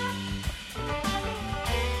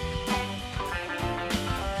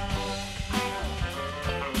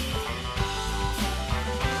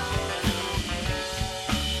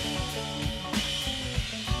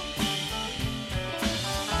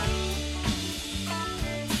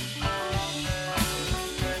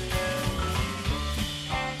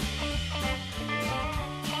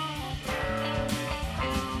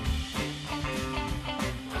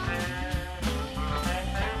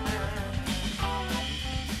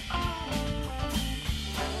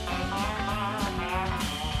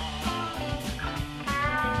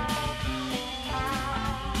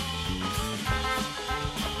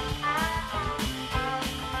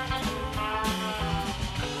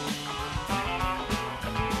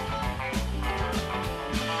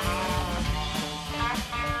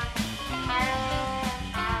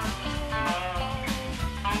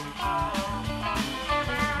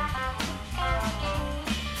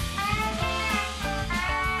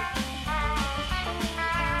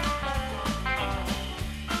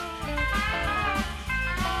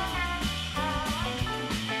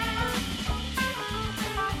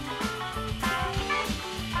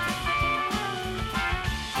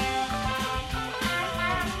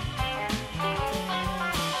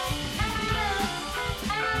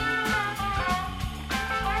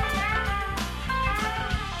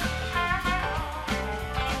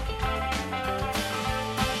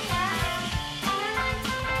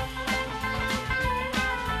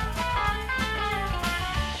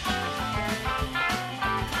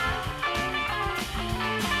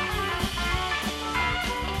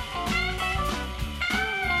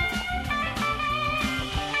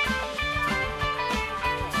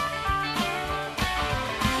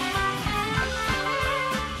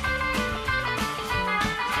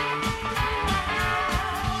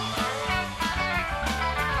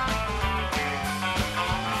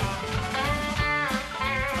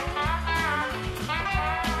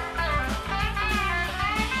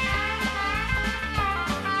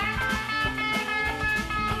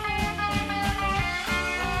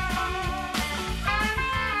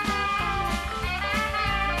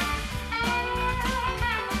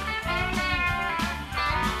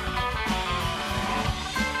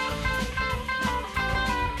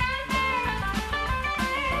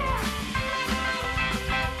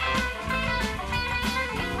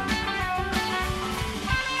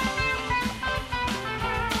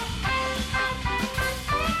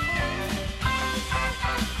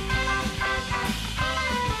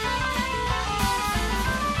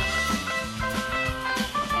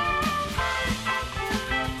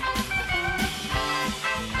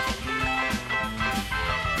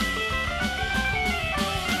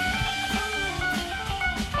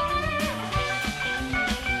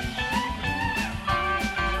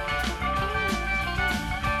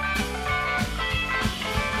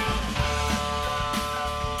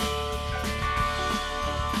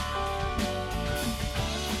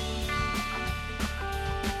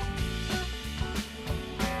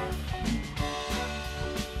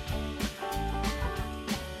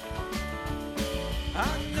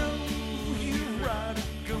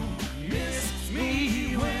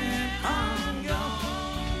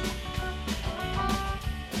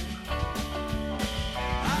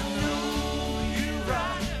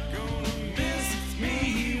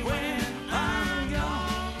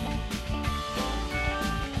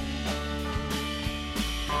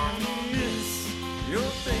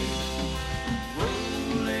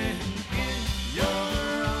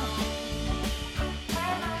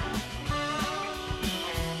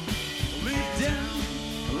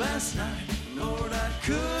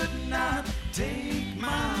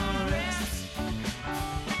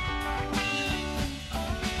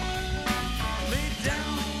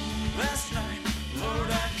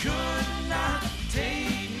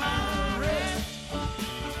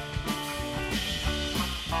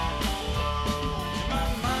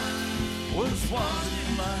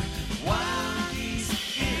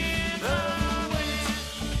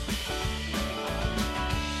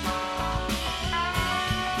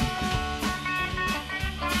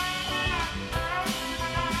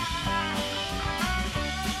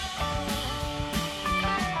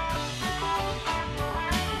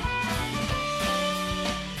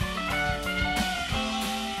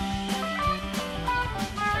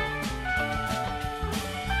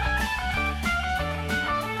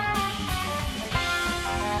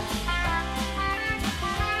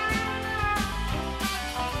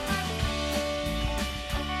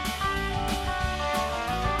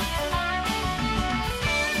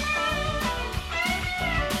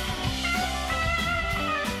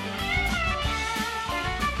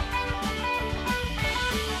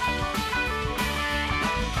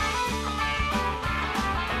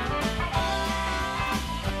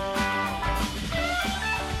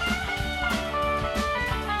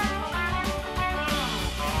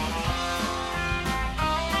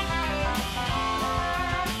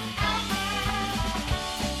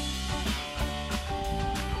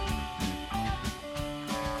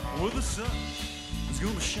 Well, the sun is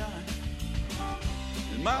gonna shine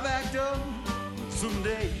in my back door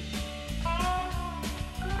someday.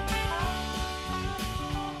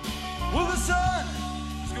 Well, the sun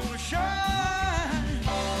is gonna shine in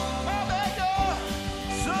my back door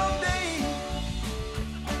someday,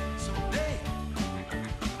 someday.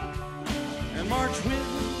 And March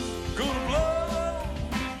wind's gonna blow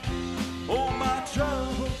all my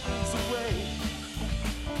troubles away.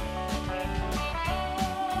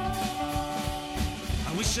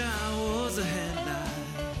 I wish I was a headlight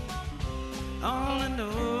on a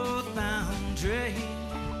northbound train.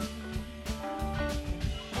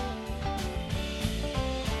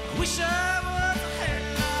 I wish I was a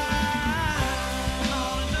headlight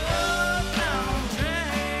on a northbound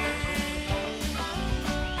train.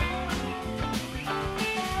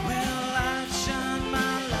 Well, I'd shine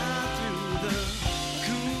my light through the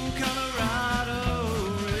cool Colorado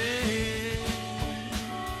rain.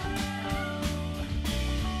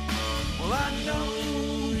 Well, I know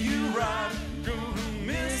you right, gonna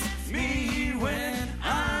miss me when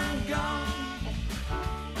I'm gone.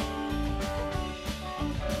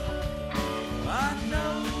 I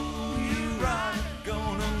know you right,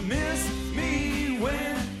 gonna miss me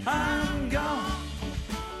when I'm gone.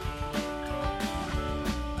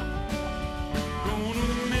 Gonna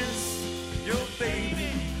miss your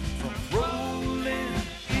baby from rolling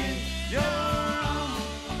in your arms.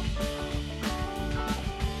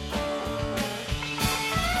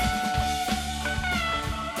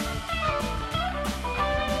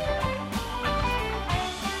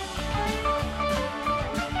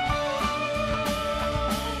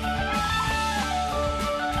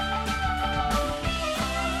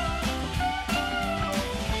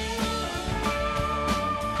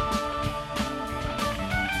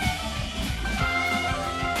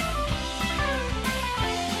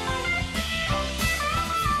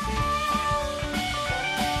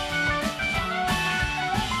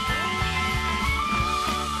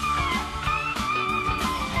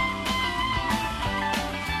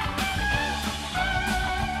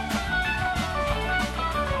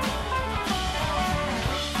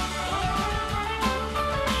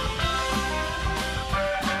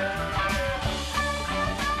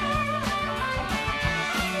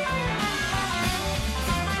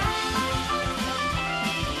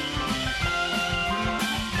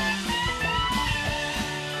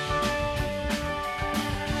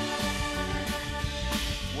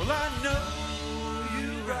 Well, I know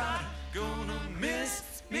you right, gonna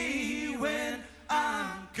miss me when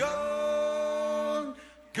I'm gone,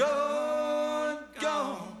 gone,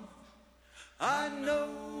 gone. I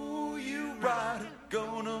know you right,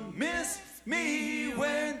 gonna miss me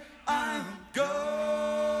when I'm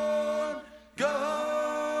gone,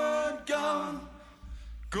 gone, gone.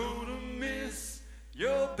 Gonna miss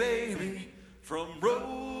your baby from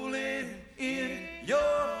rolling in your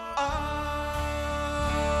arms.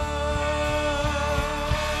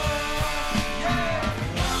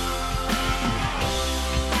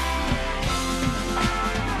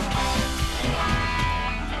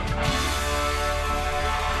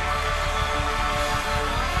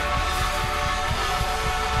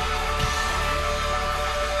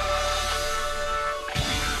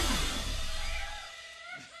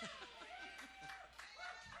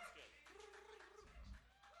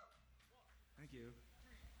 Thank you.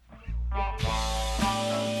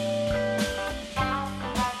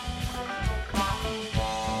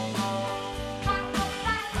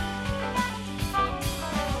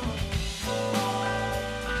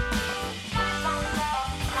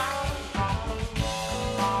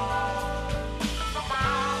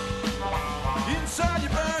 Inside you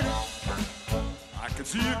burning, I can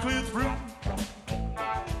see you clear through.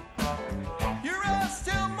 Your eyes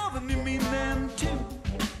tell more than you mean them too.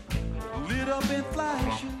 Lit up and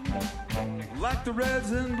flashing like the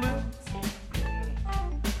reds and blues.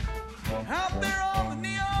 Out there on the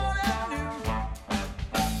neon avenue,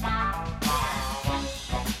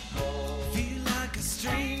 Feel like a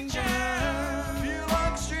stranger. feel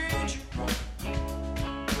like a stranger.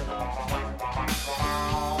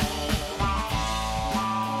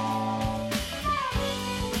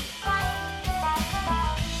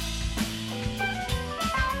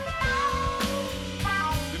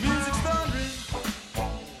 The music's thundering,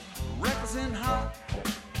 reckless and hot.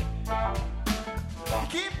 You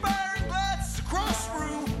keep firing glasses across the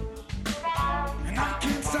room, and I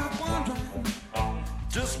can't stop wondering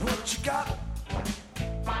just what you got.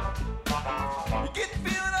 You get the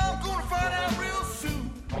feeling I'm gonna find out real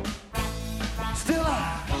soon. Still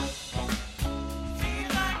I Feel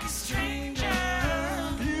like a stranger.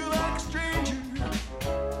 feel like a stranger.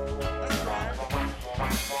 That's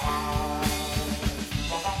right.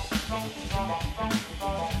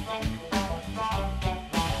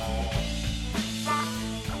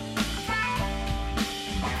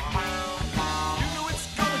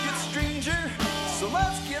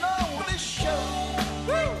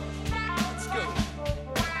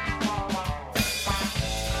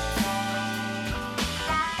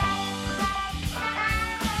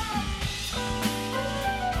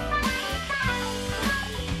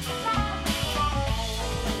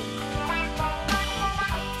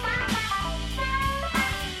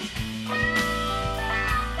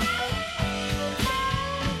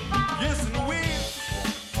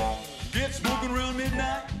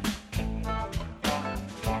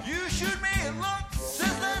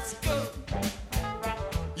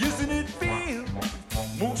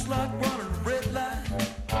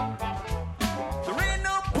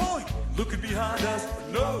 looking behind us, but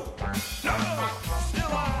no, still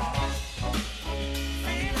I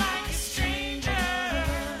Feel like a stranger.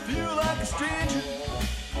 feel like a stranger.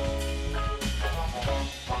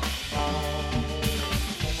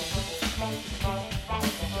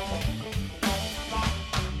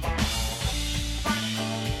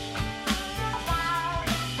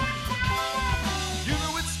 You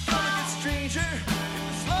know it's gonna get stranger.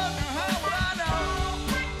 If it's longer, how would I know?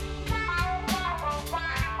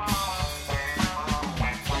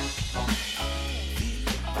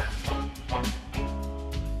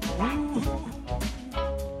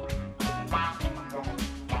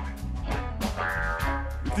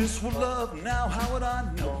 If this were love now, how would I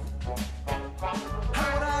know?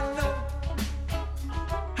 How would I know?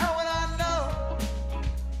 How would I know?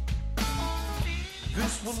 If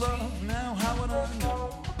this were love now, how would I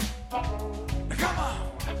know? Now come on!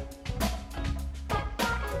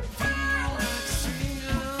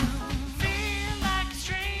 Feel like a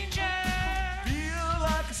stranger. Feel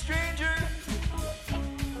like a stranger.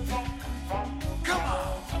 Come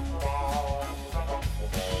on!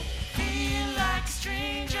 Feel like a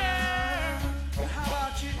stranger. How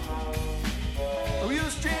about you? Are you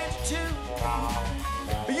a stranger too?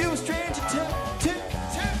 Are you a stranger too?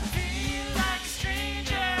 Feel like a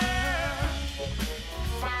stranger.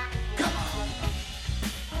 Come on!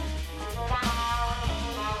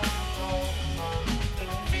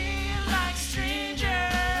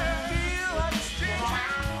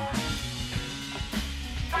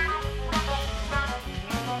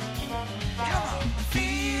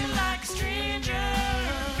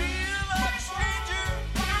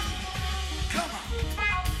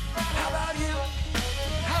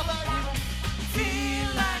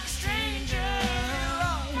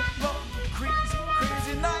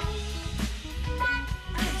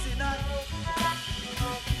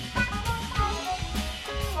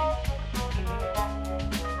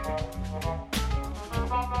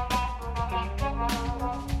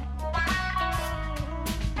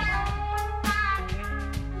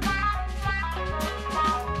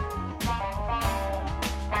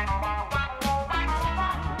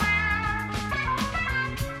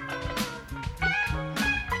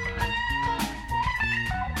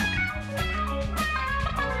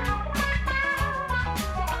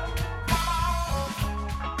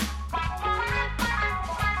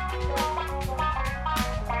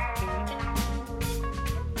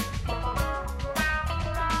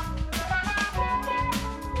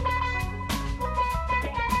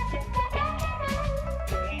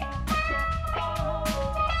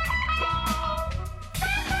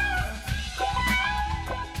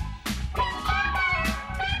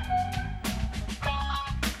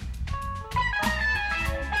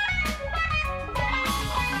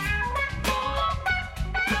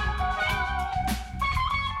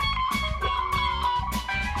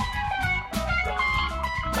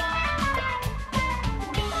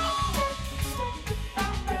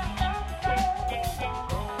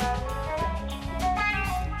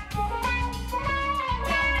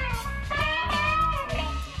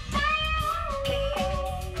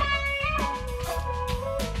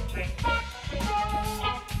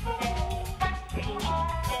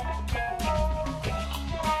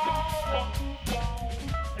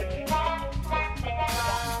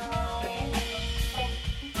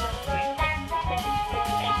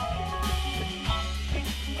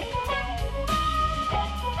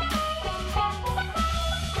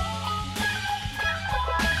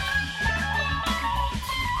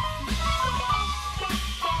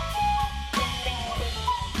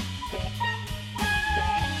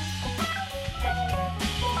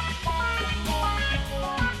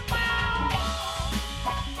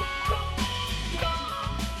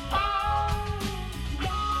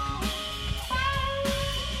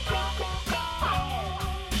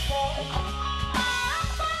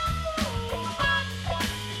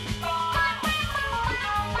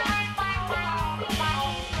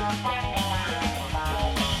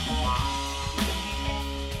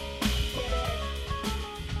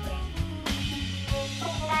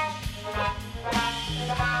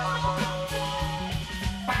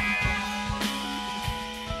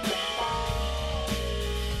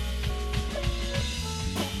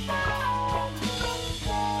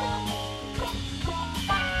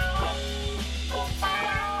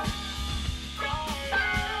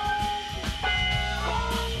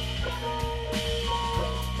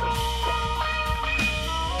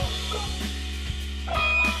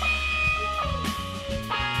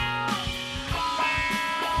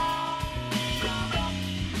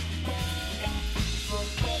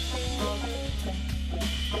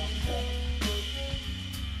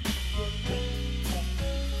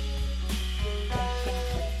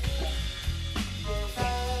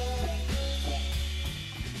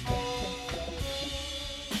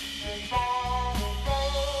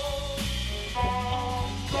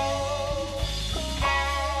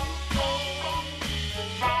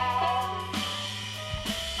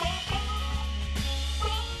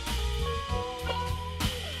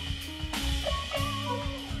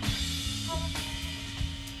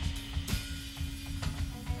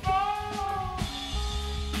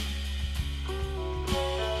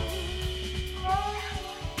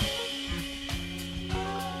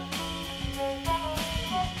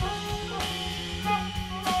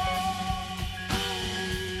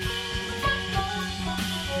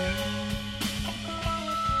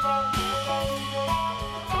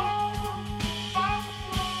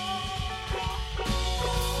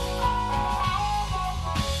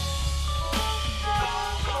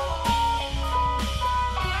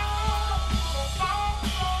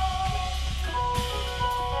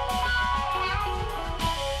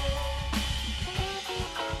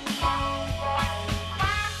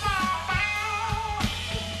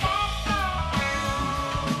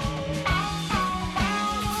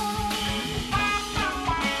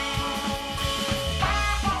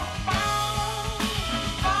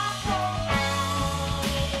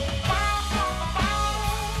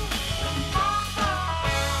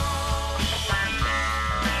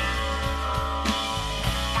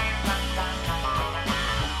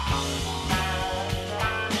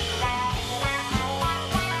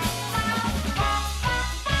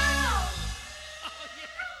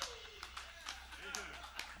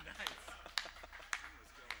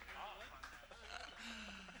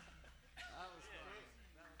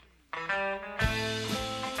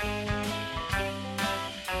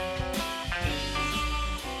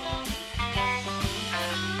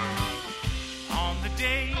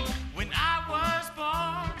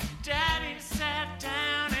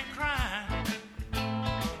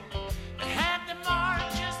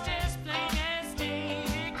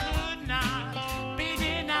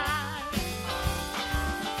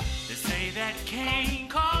 machine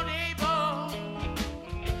called a boat,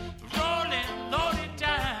 rolling loaded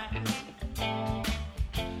dice.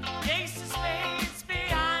 Ace of spades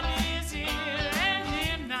behind his ear, and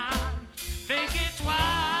him not think it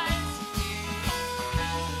twice.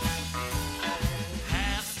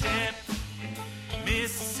 Half step,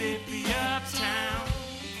 Mississippi uptown,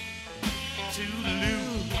 Toodaloo.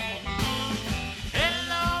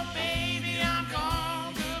 Hello, baby, I'm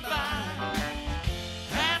gone, goodbye.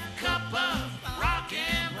 Have a cup of rock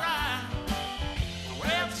and rye.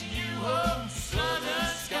 Well, to you, oh, southern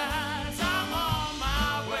skies, I'm on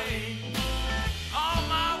my way, on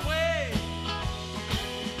my way.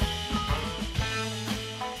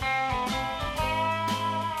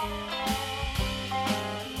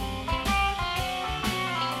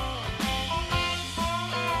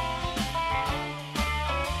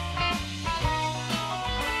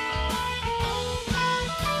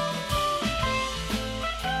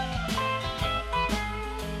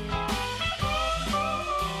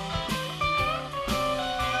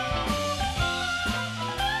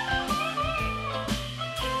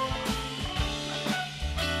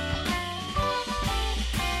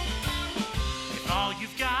 If all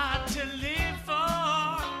you've got to live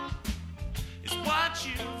for is what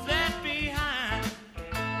you've left behind,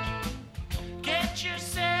 get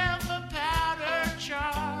yourself a powder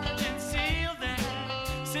charge and seal that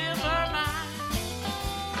silver mine.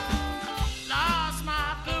 Lost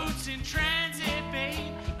my boots in transit,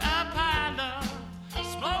 babe, a pile of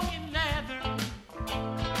smoking leather.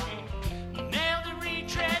 Nailed a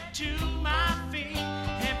retread to my feet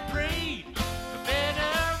and prayed for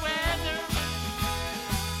better weather.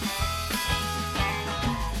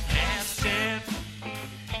 Half step,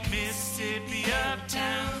 Mississippi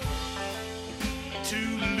uptown,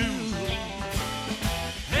 Toodaloo.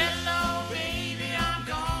 Hello, baby, I'm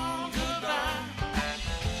gone, goodbye.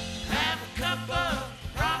 Have a cup of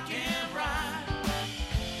rock and rye.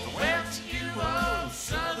 Well, to you, oh,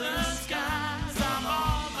 southern skies, I'm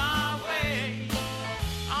on my way,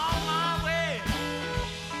 on my way.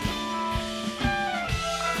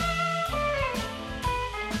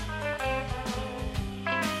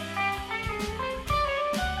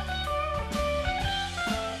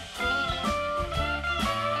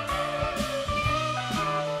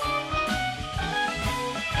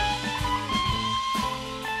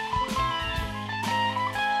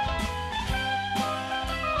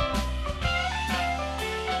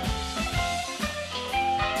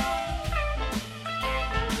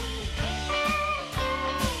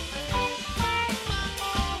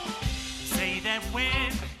 Say that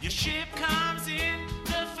when your ship comes in,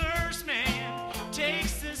 the first man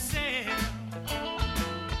takes the sail.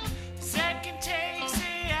 Second takes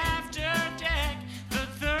the after deck, the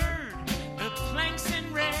third the planks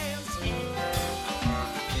and rails.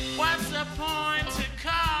 What's the point to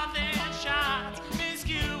calling shots,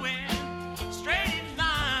 miscuing straight in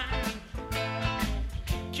line?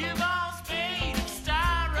 Cue balls made of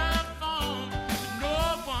styrofoam, but no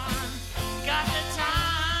one got the time.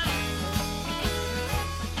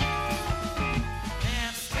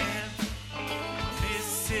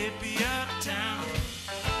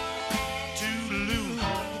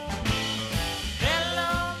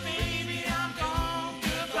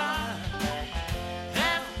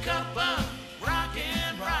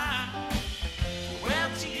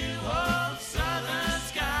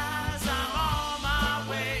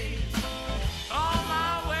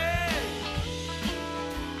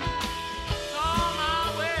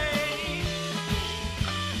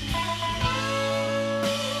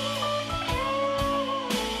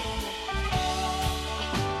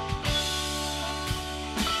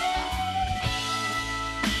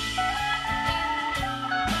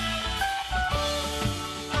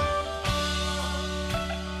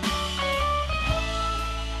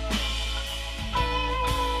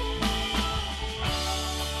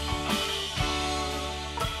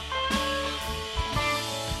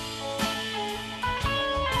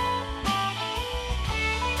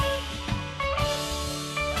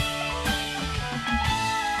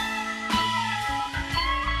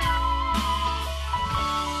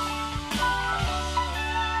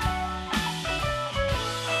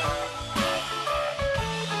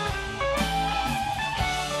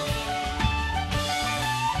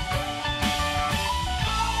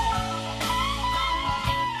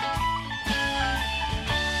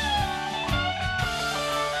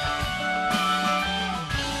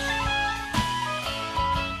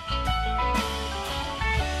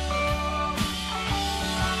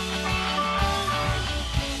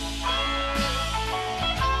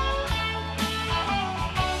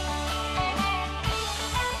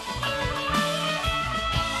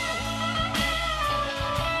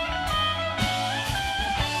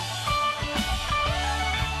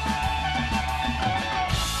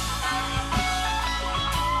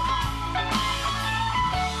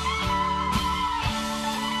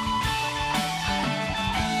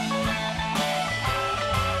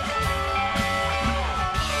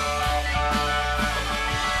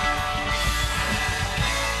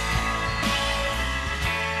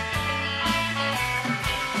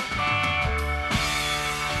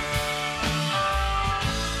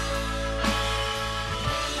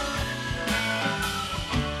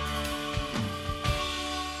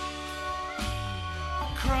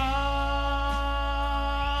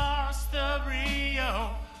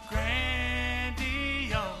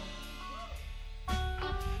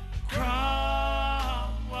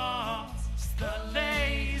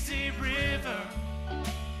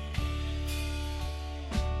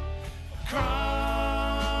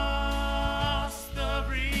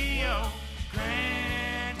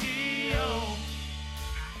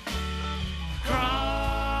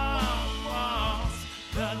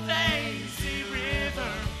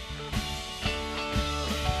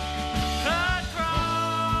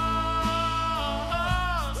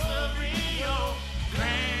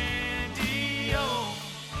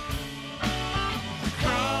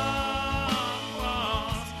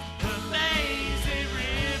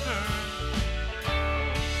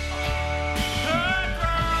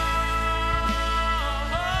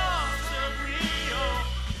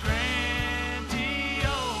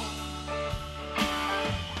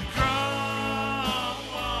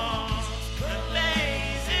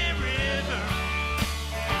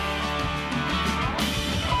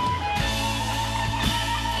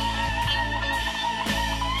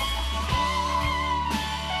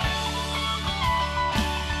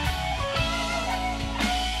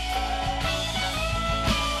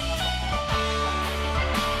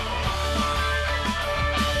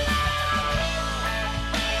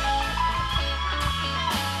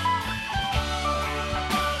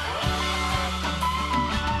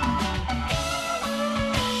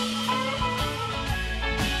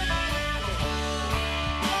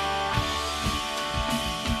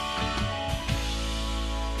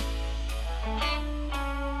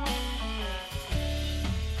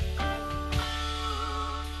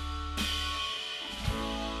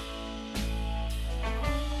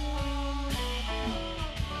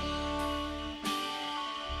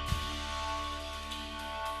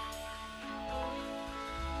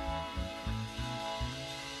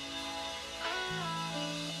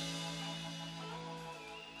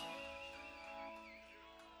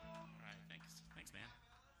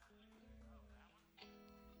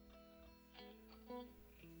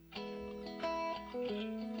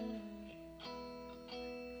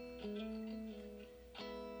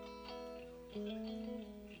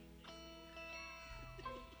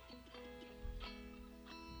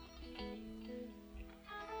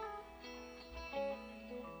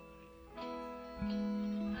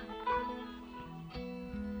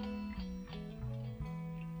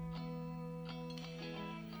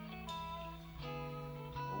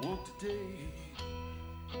 woke today.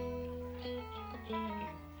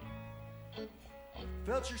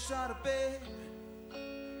 Felt your side of bed.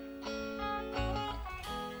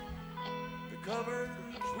 The covers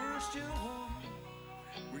were still warm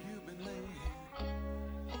where you've been laying.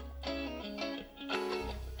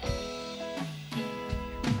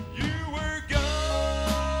 You were gone.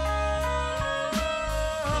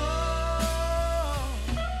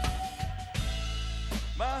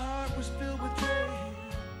 My heart was filled with dread.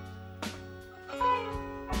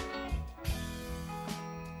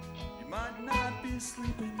 You might not be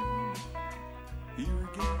sleeping here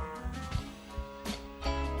again.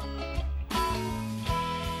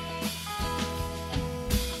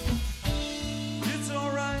 It's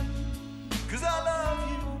alright, 'cause I love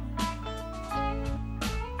you.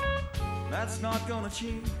 That's not gonna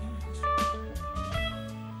change.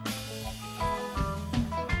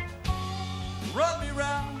 Run me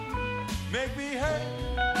round, make me hurt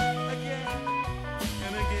again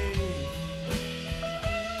and again.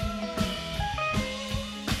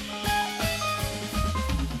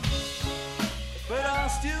 But I'll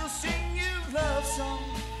still sing you love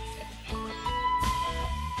songs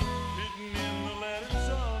written in the letters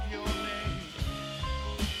of your name.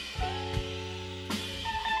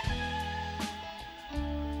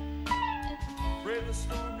 Pray the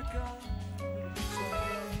storm to come, it's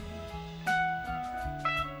alright.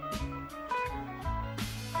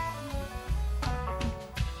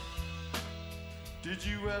 Did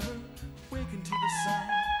you ever waken to the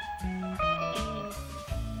sound of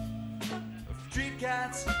street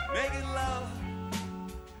cats making love?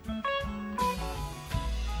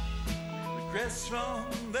 The crests from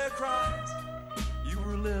their cries, you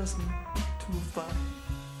were listening to a fight.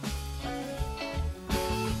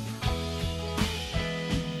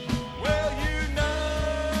 Well, you know,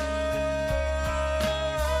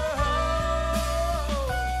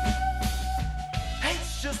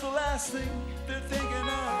 hate's just the last thing they're thinking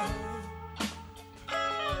of.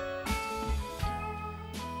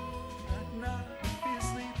 Might not be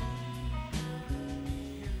sleeping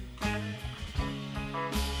here.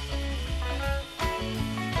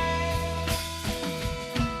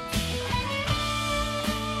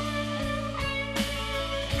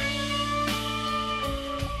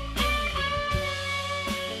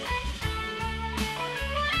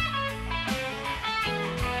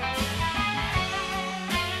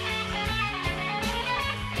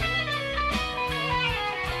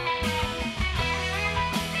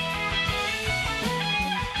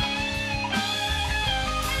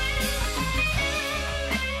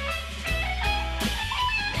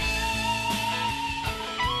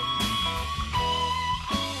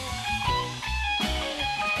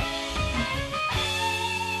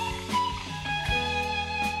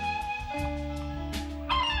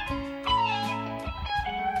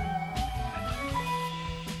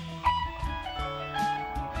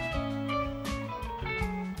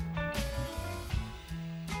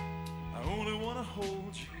 I only want to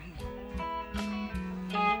hold you.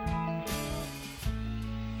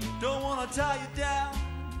 Don't want to tie you down.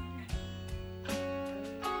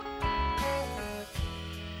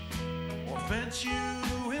 Or fence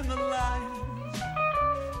you in the lines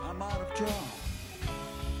I might have drawn.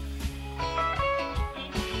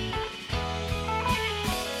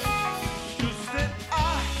 Just that I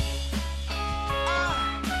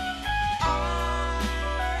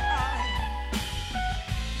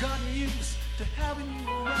gotten used to having you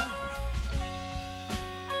around.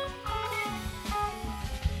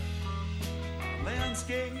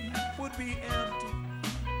 Landscape would be empty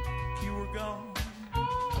if you were gone.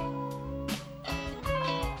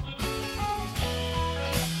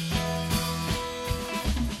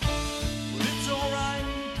 But it's alright,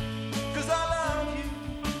 'cause I love you.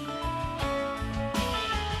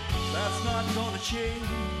 That's not gonna change.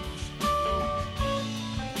 No.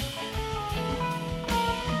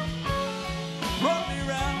 Run me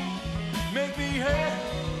round, make me hurt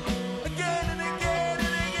again and again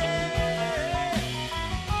and again.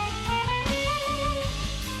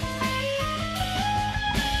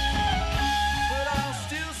 But I'll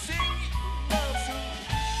still sing love songs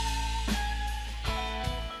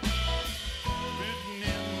written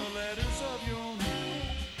in the letters of your name.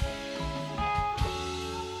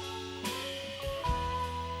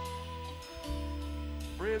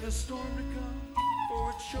 Pray the storm to come, for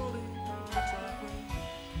it surely hurts like rain.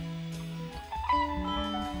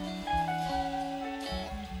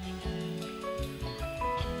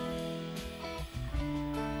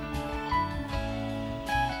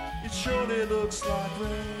 It surely looks like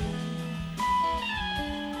rain.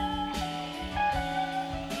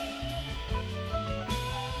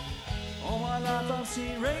 All my life life I've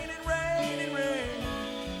seen rain and rain and rain.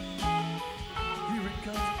 Here it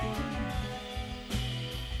comes again.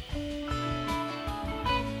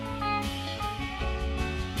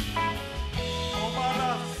 All my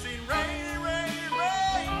life I've seen rain and rain and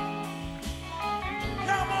rain.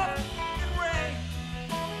 Come on and rain.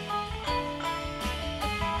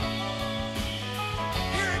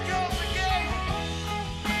 Here it goes again.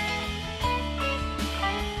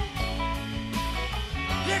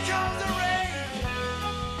 Here comes the rain.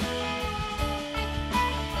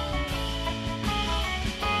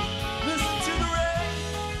 Listen to the rain.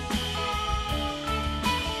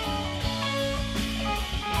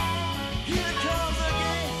 Here it comes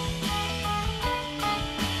again.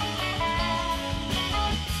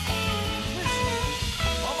 Listen.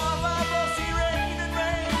 All my life I'll see rain and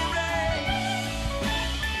rain and rain.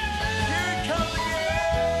 Here it comes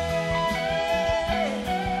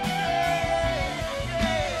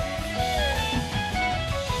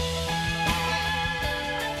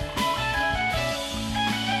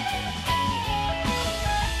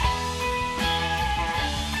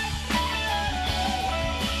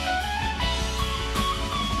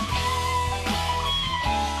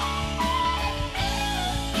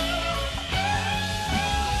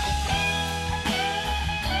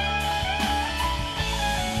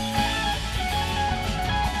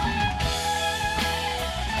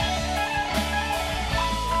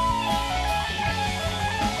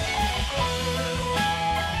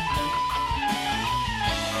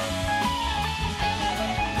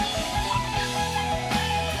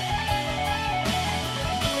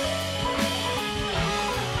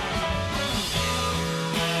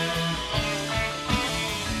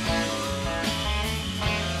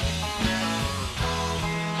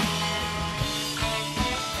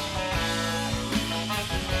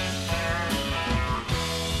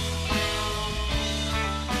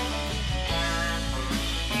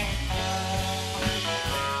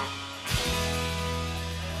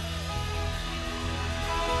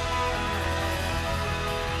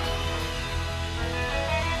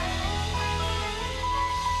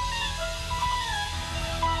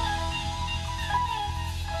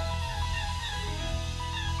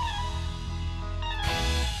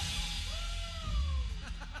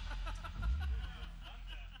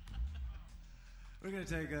We're going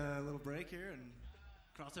to take a little break here and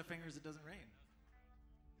cross our fingers it doesn't rain.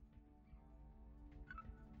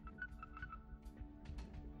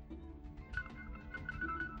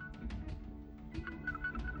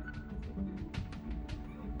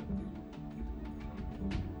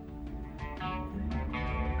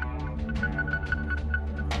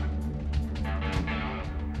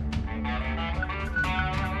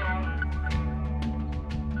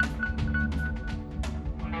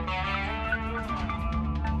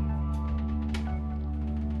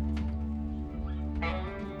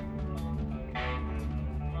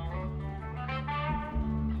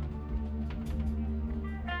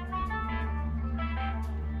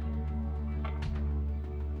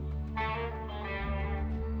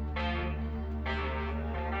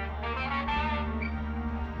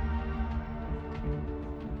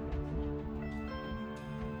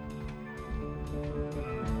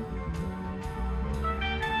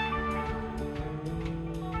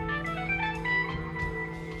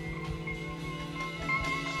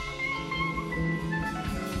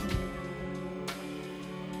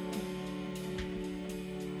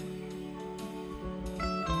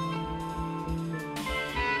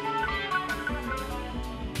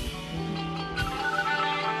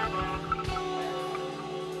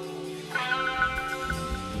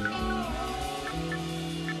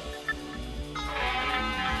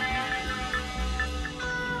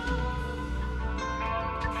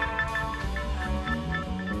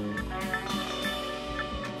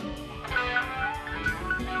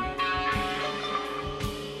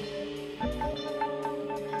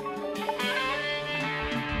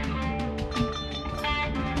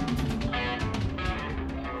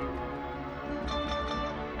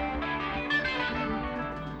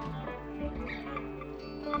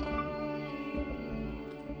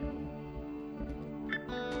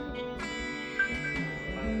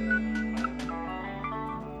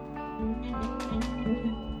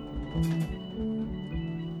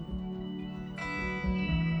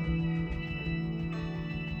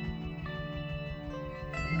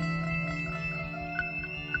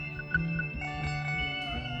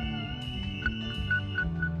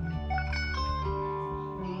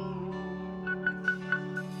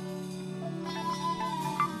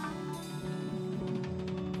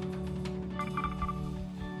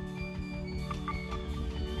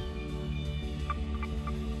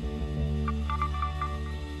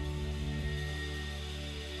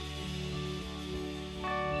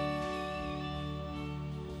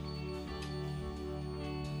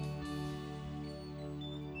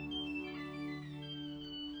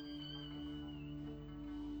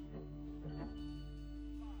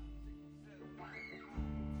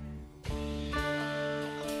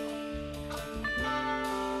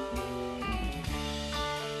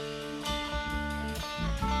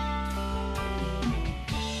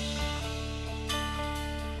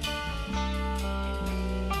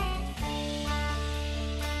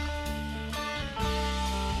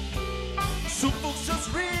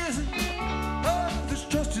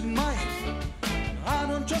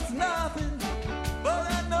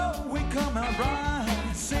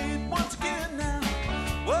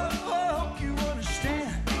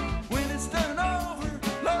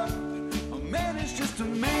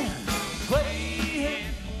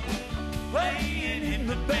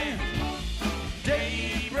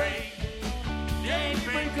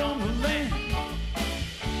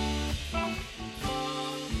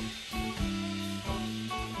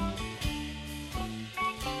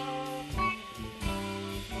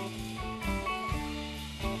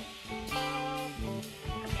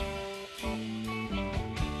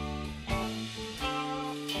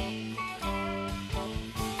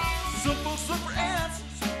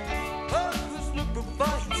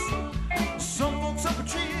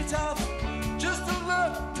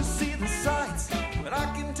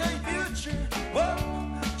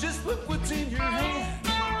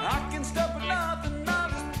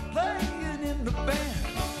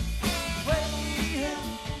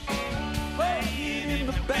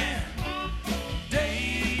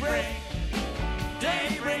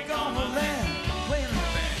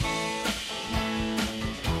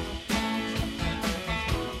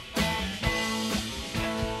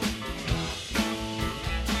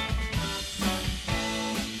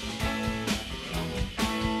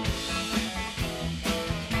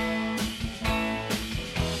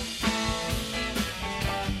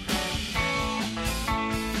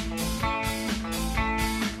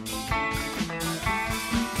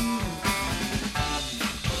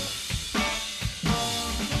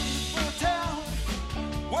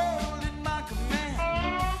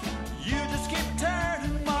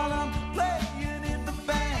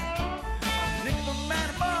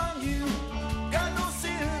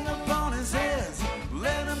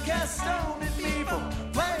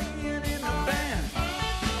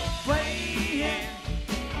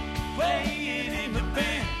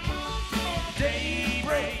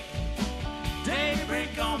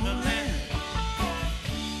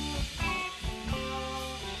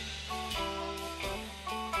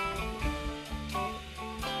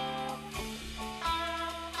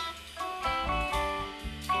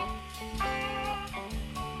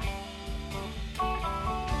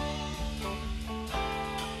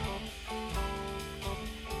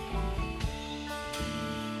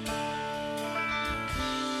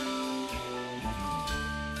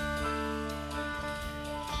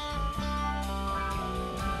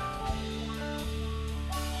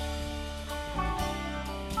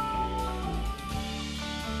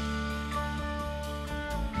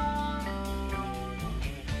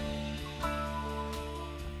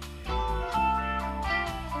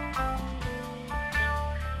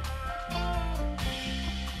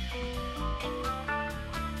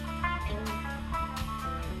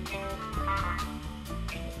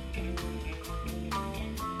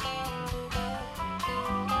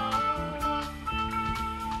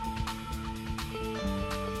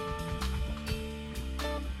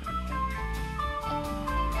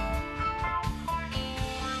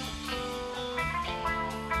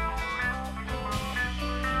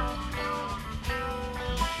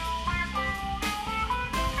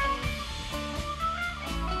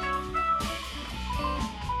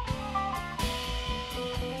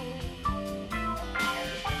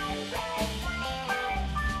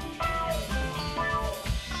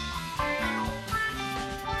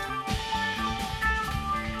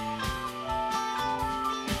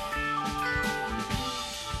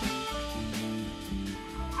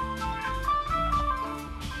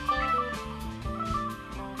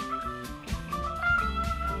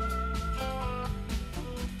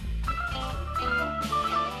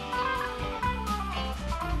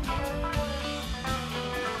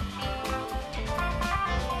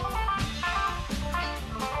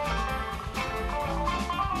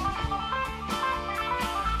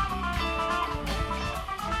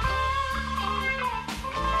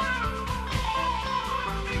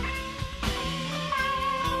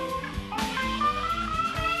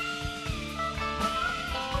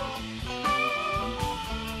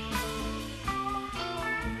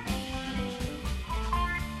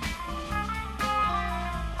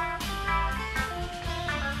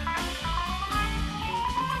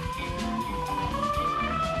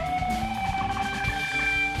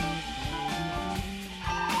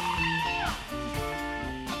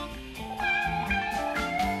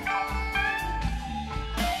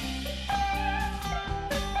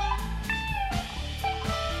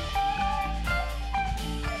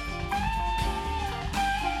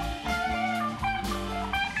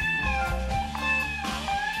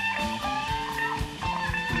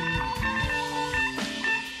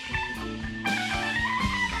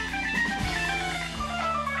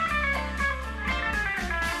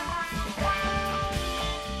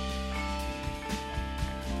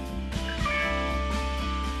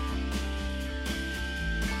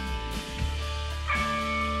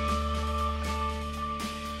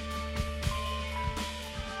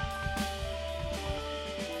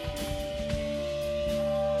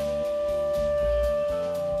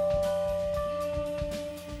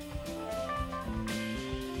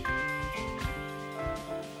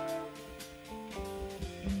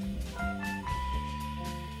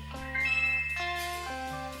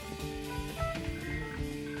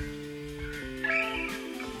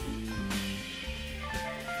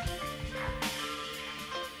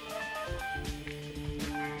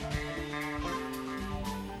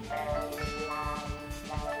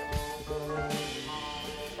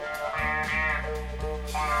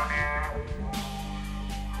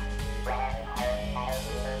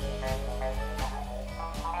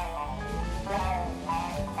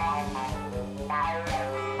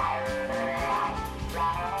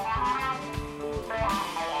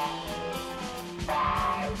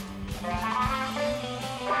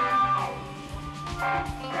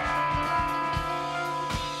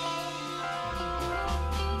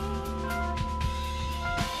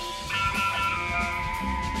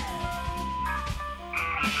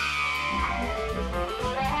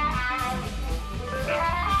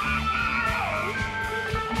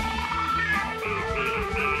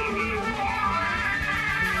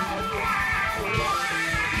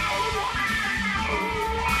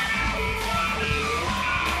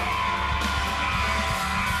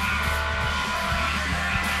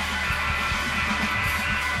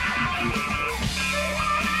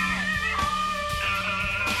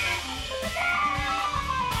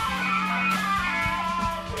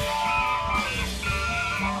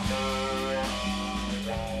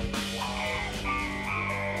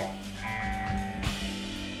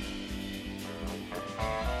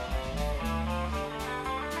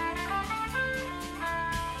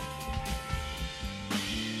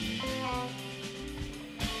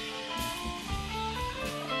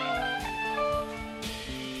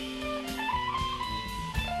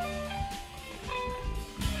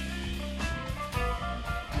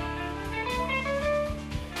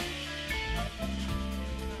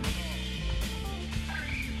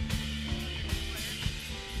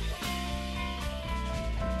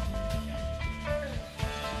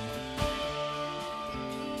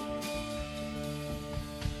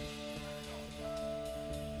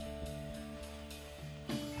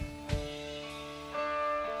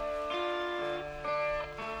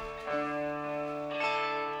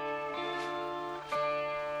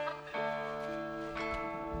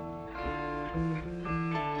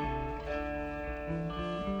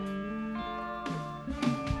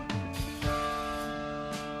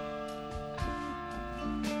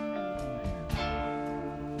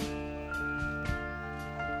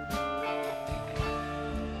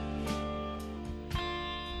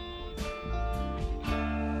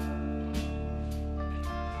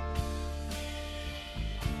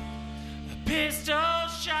 Pistol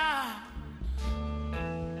shot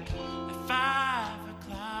at 5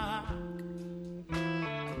 o'clock.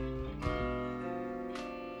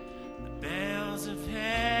 The bells of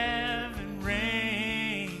heaven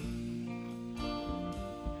ring.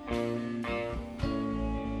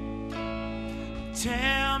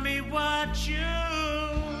 Tell me what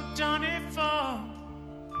you've done it for.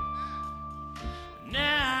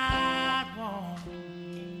 Now I won't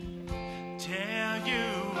tell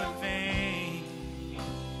you a thing.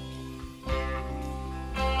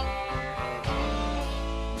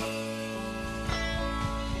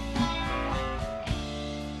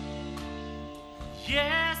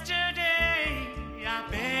 Yesterday I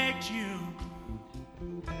begged you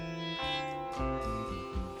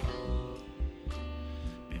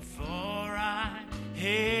before I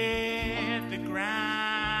hit the ground.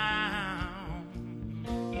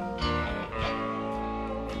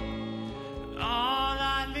 All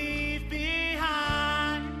I leave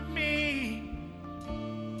behind me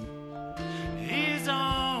is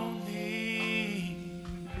only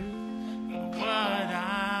what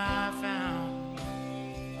I found.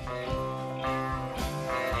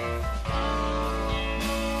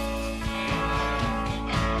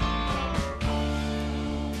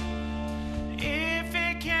 If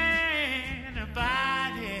it can't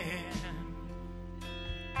abide it,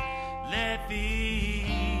 let the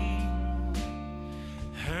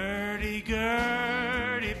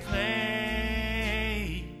hurdy-gurdy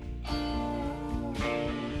play.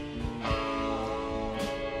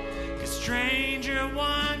 'Cause stranger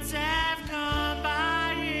ones have come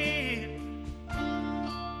by it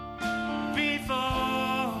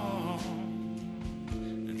before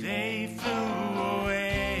they flew away.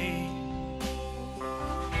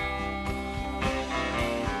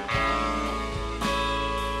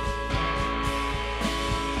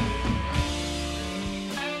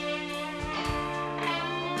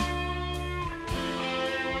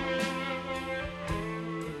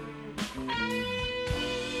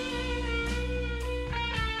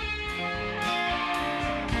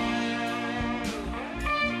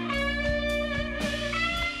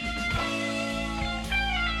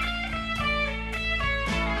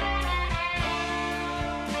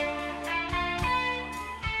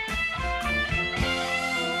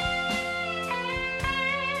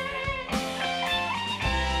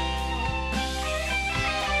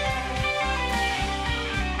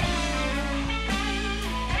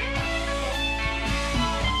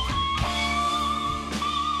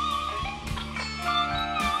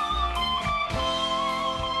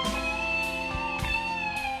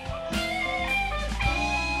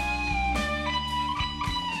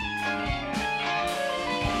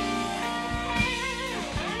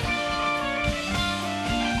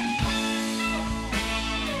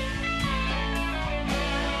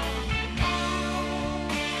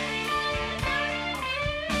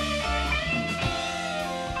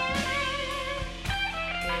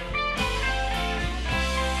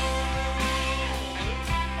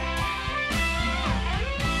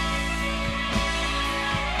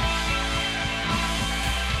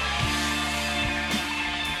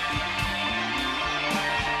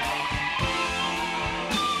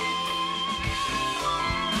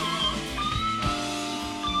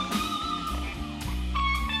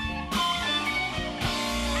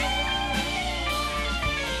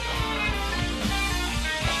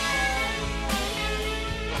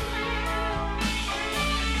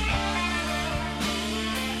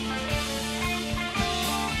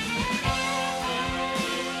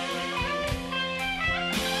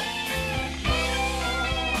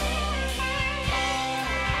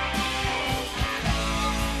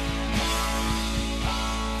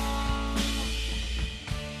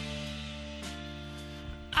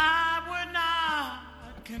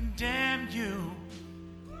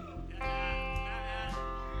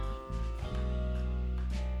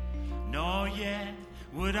 nor yet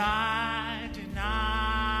would I deny.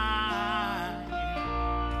 But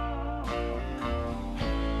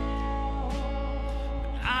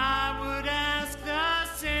I would ask the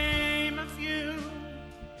same of you,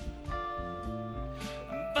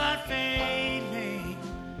 but failing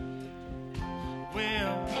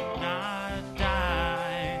will not die.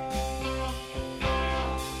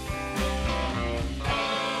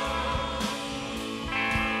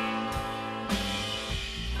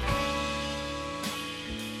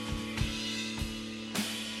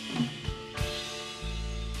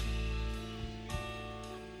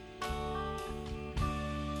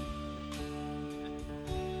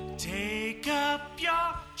 Take up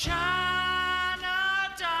your China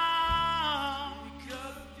doll.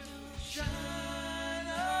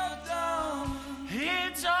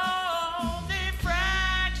 It's only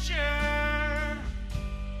fracture,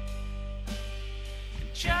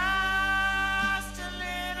 just a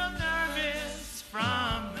little nervous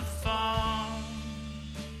from the fall.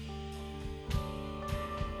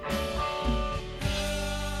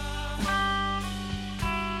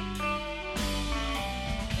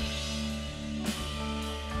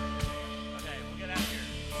 Okay, we'll get out of here.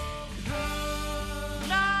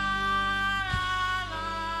 La, la, la,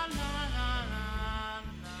 la, la, la.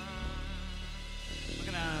 We're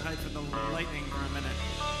gonna hide from the lightning for a minute.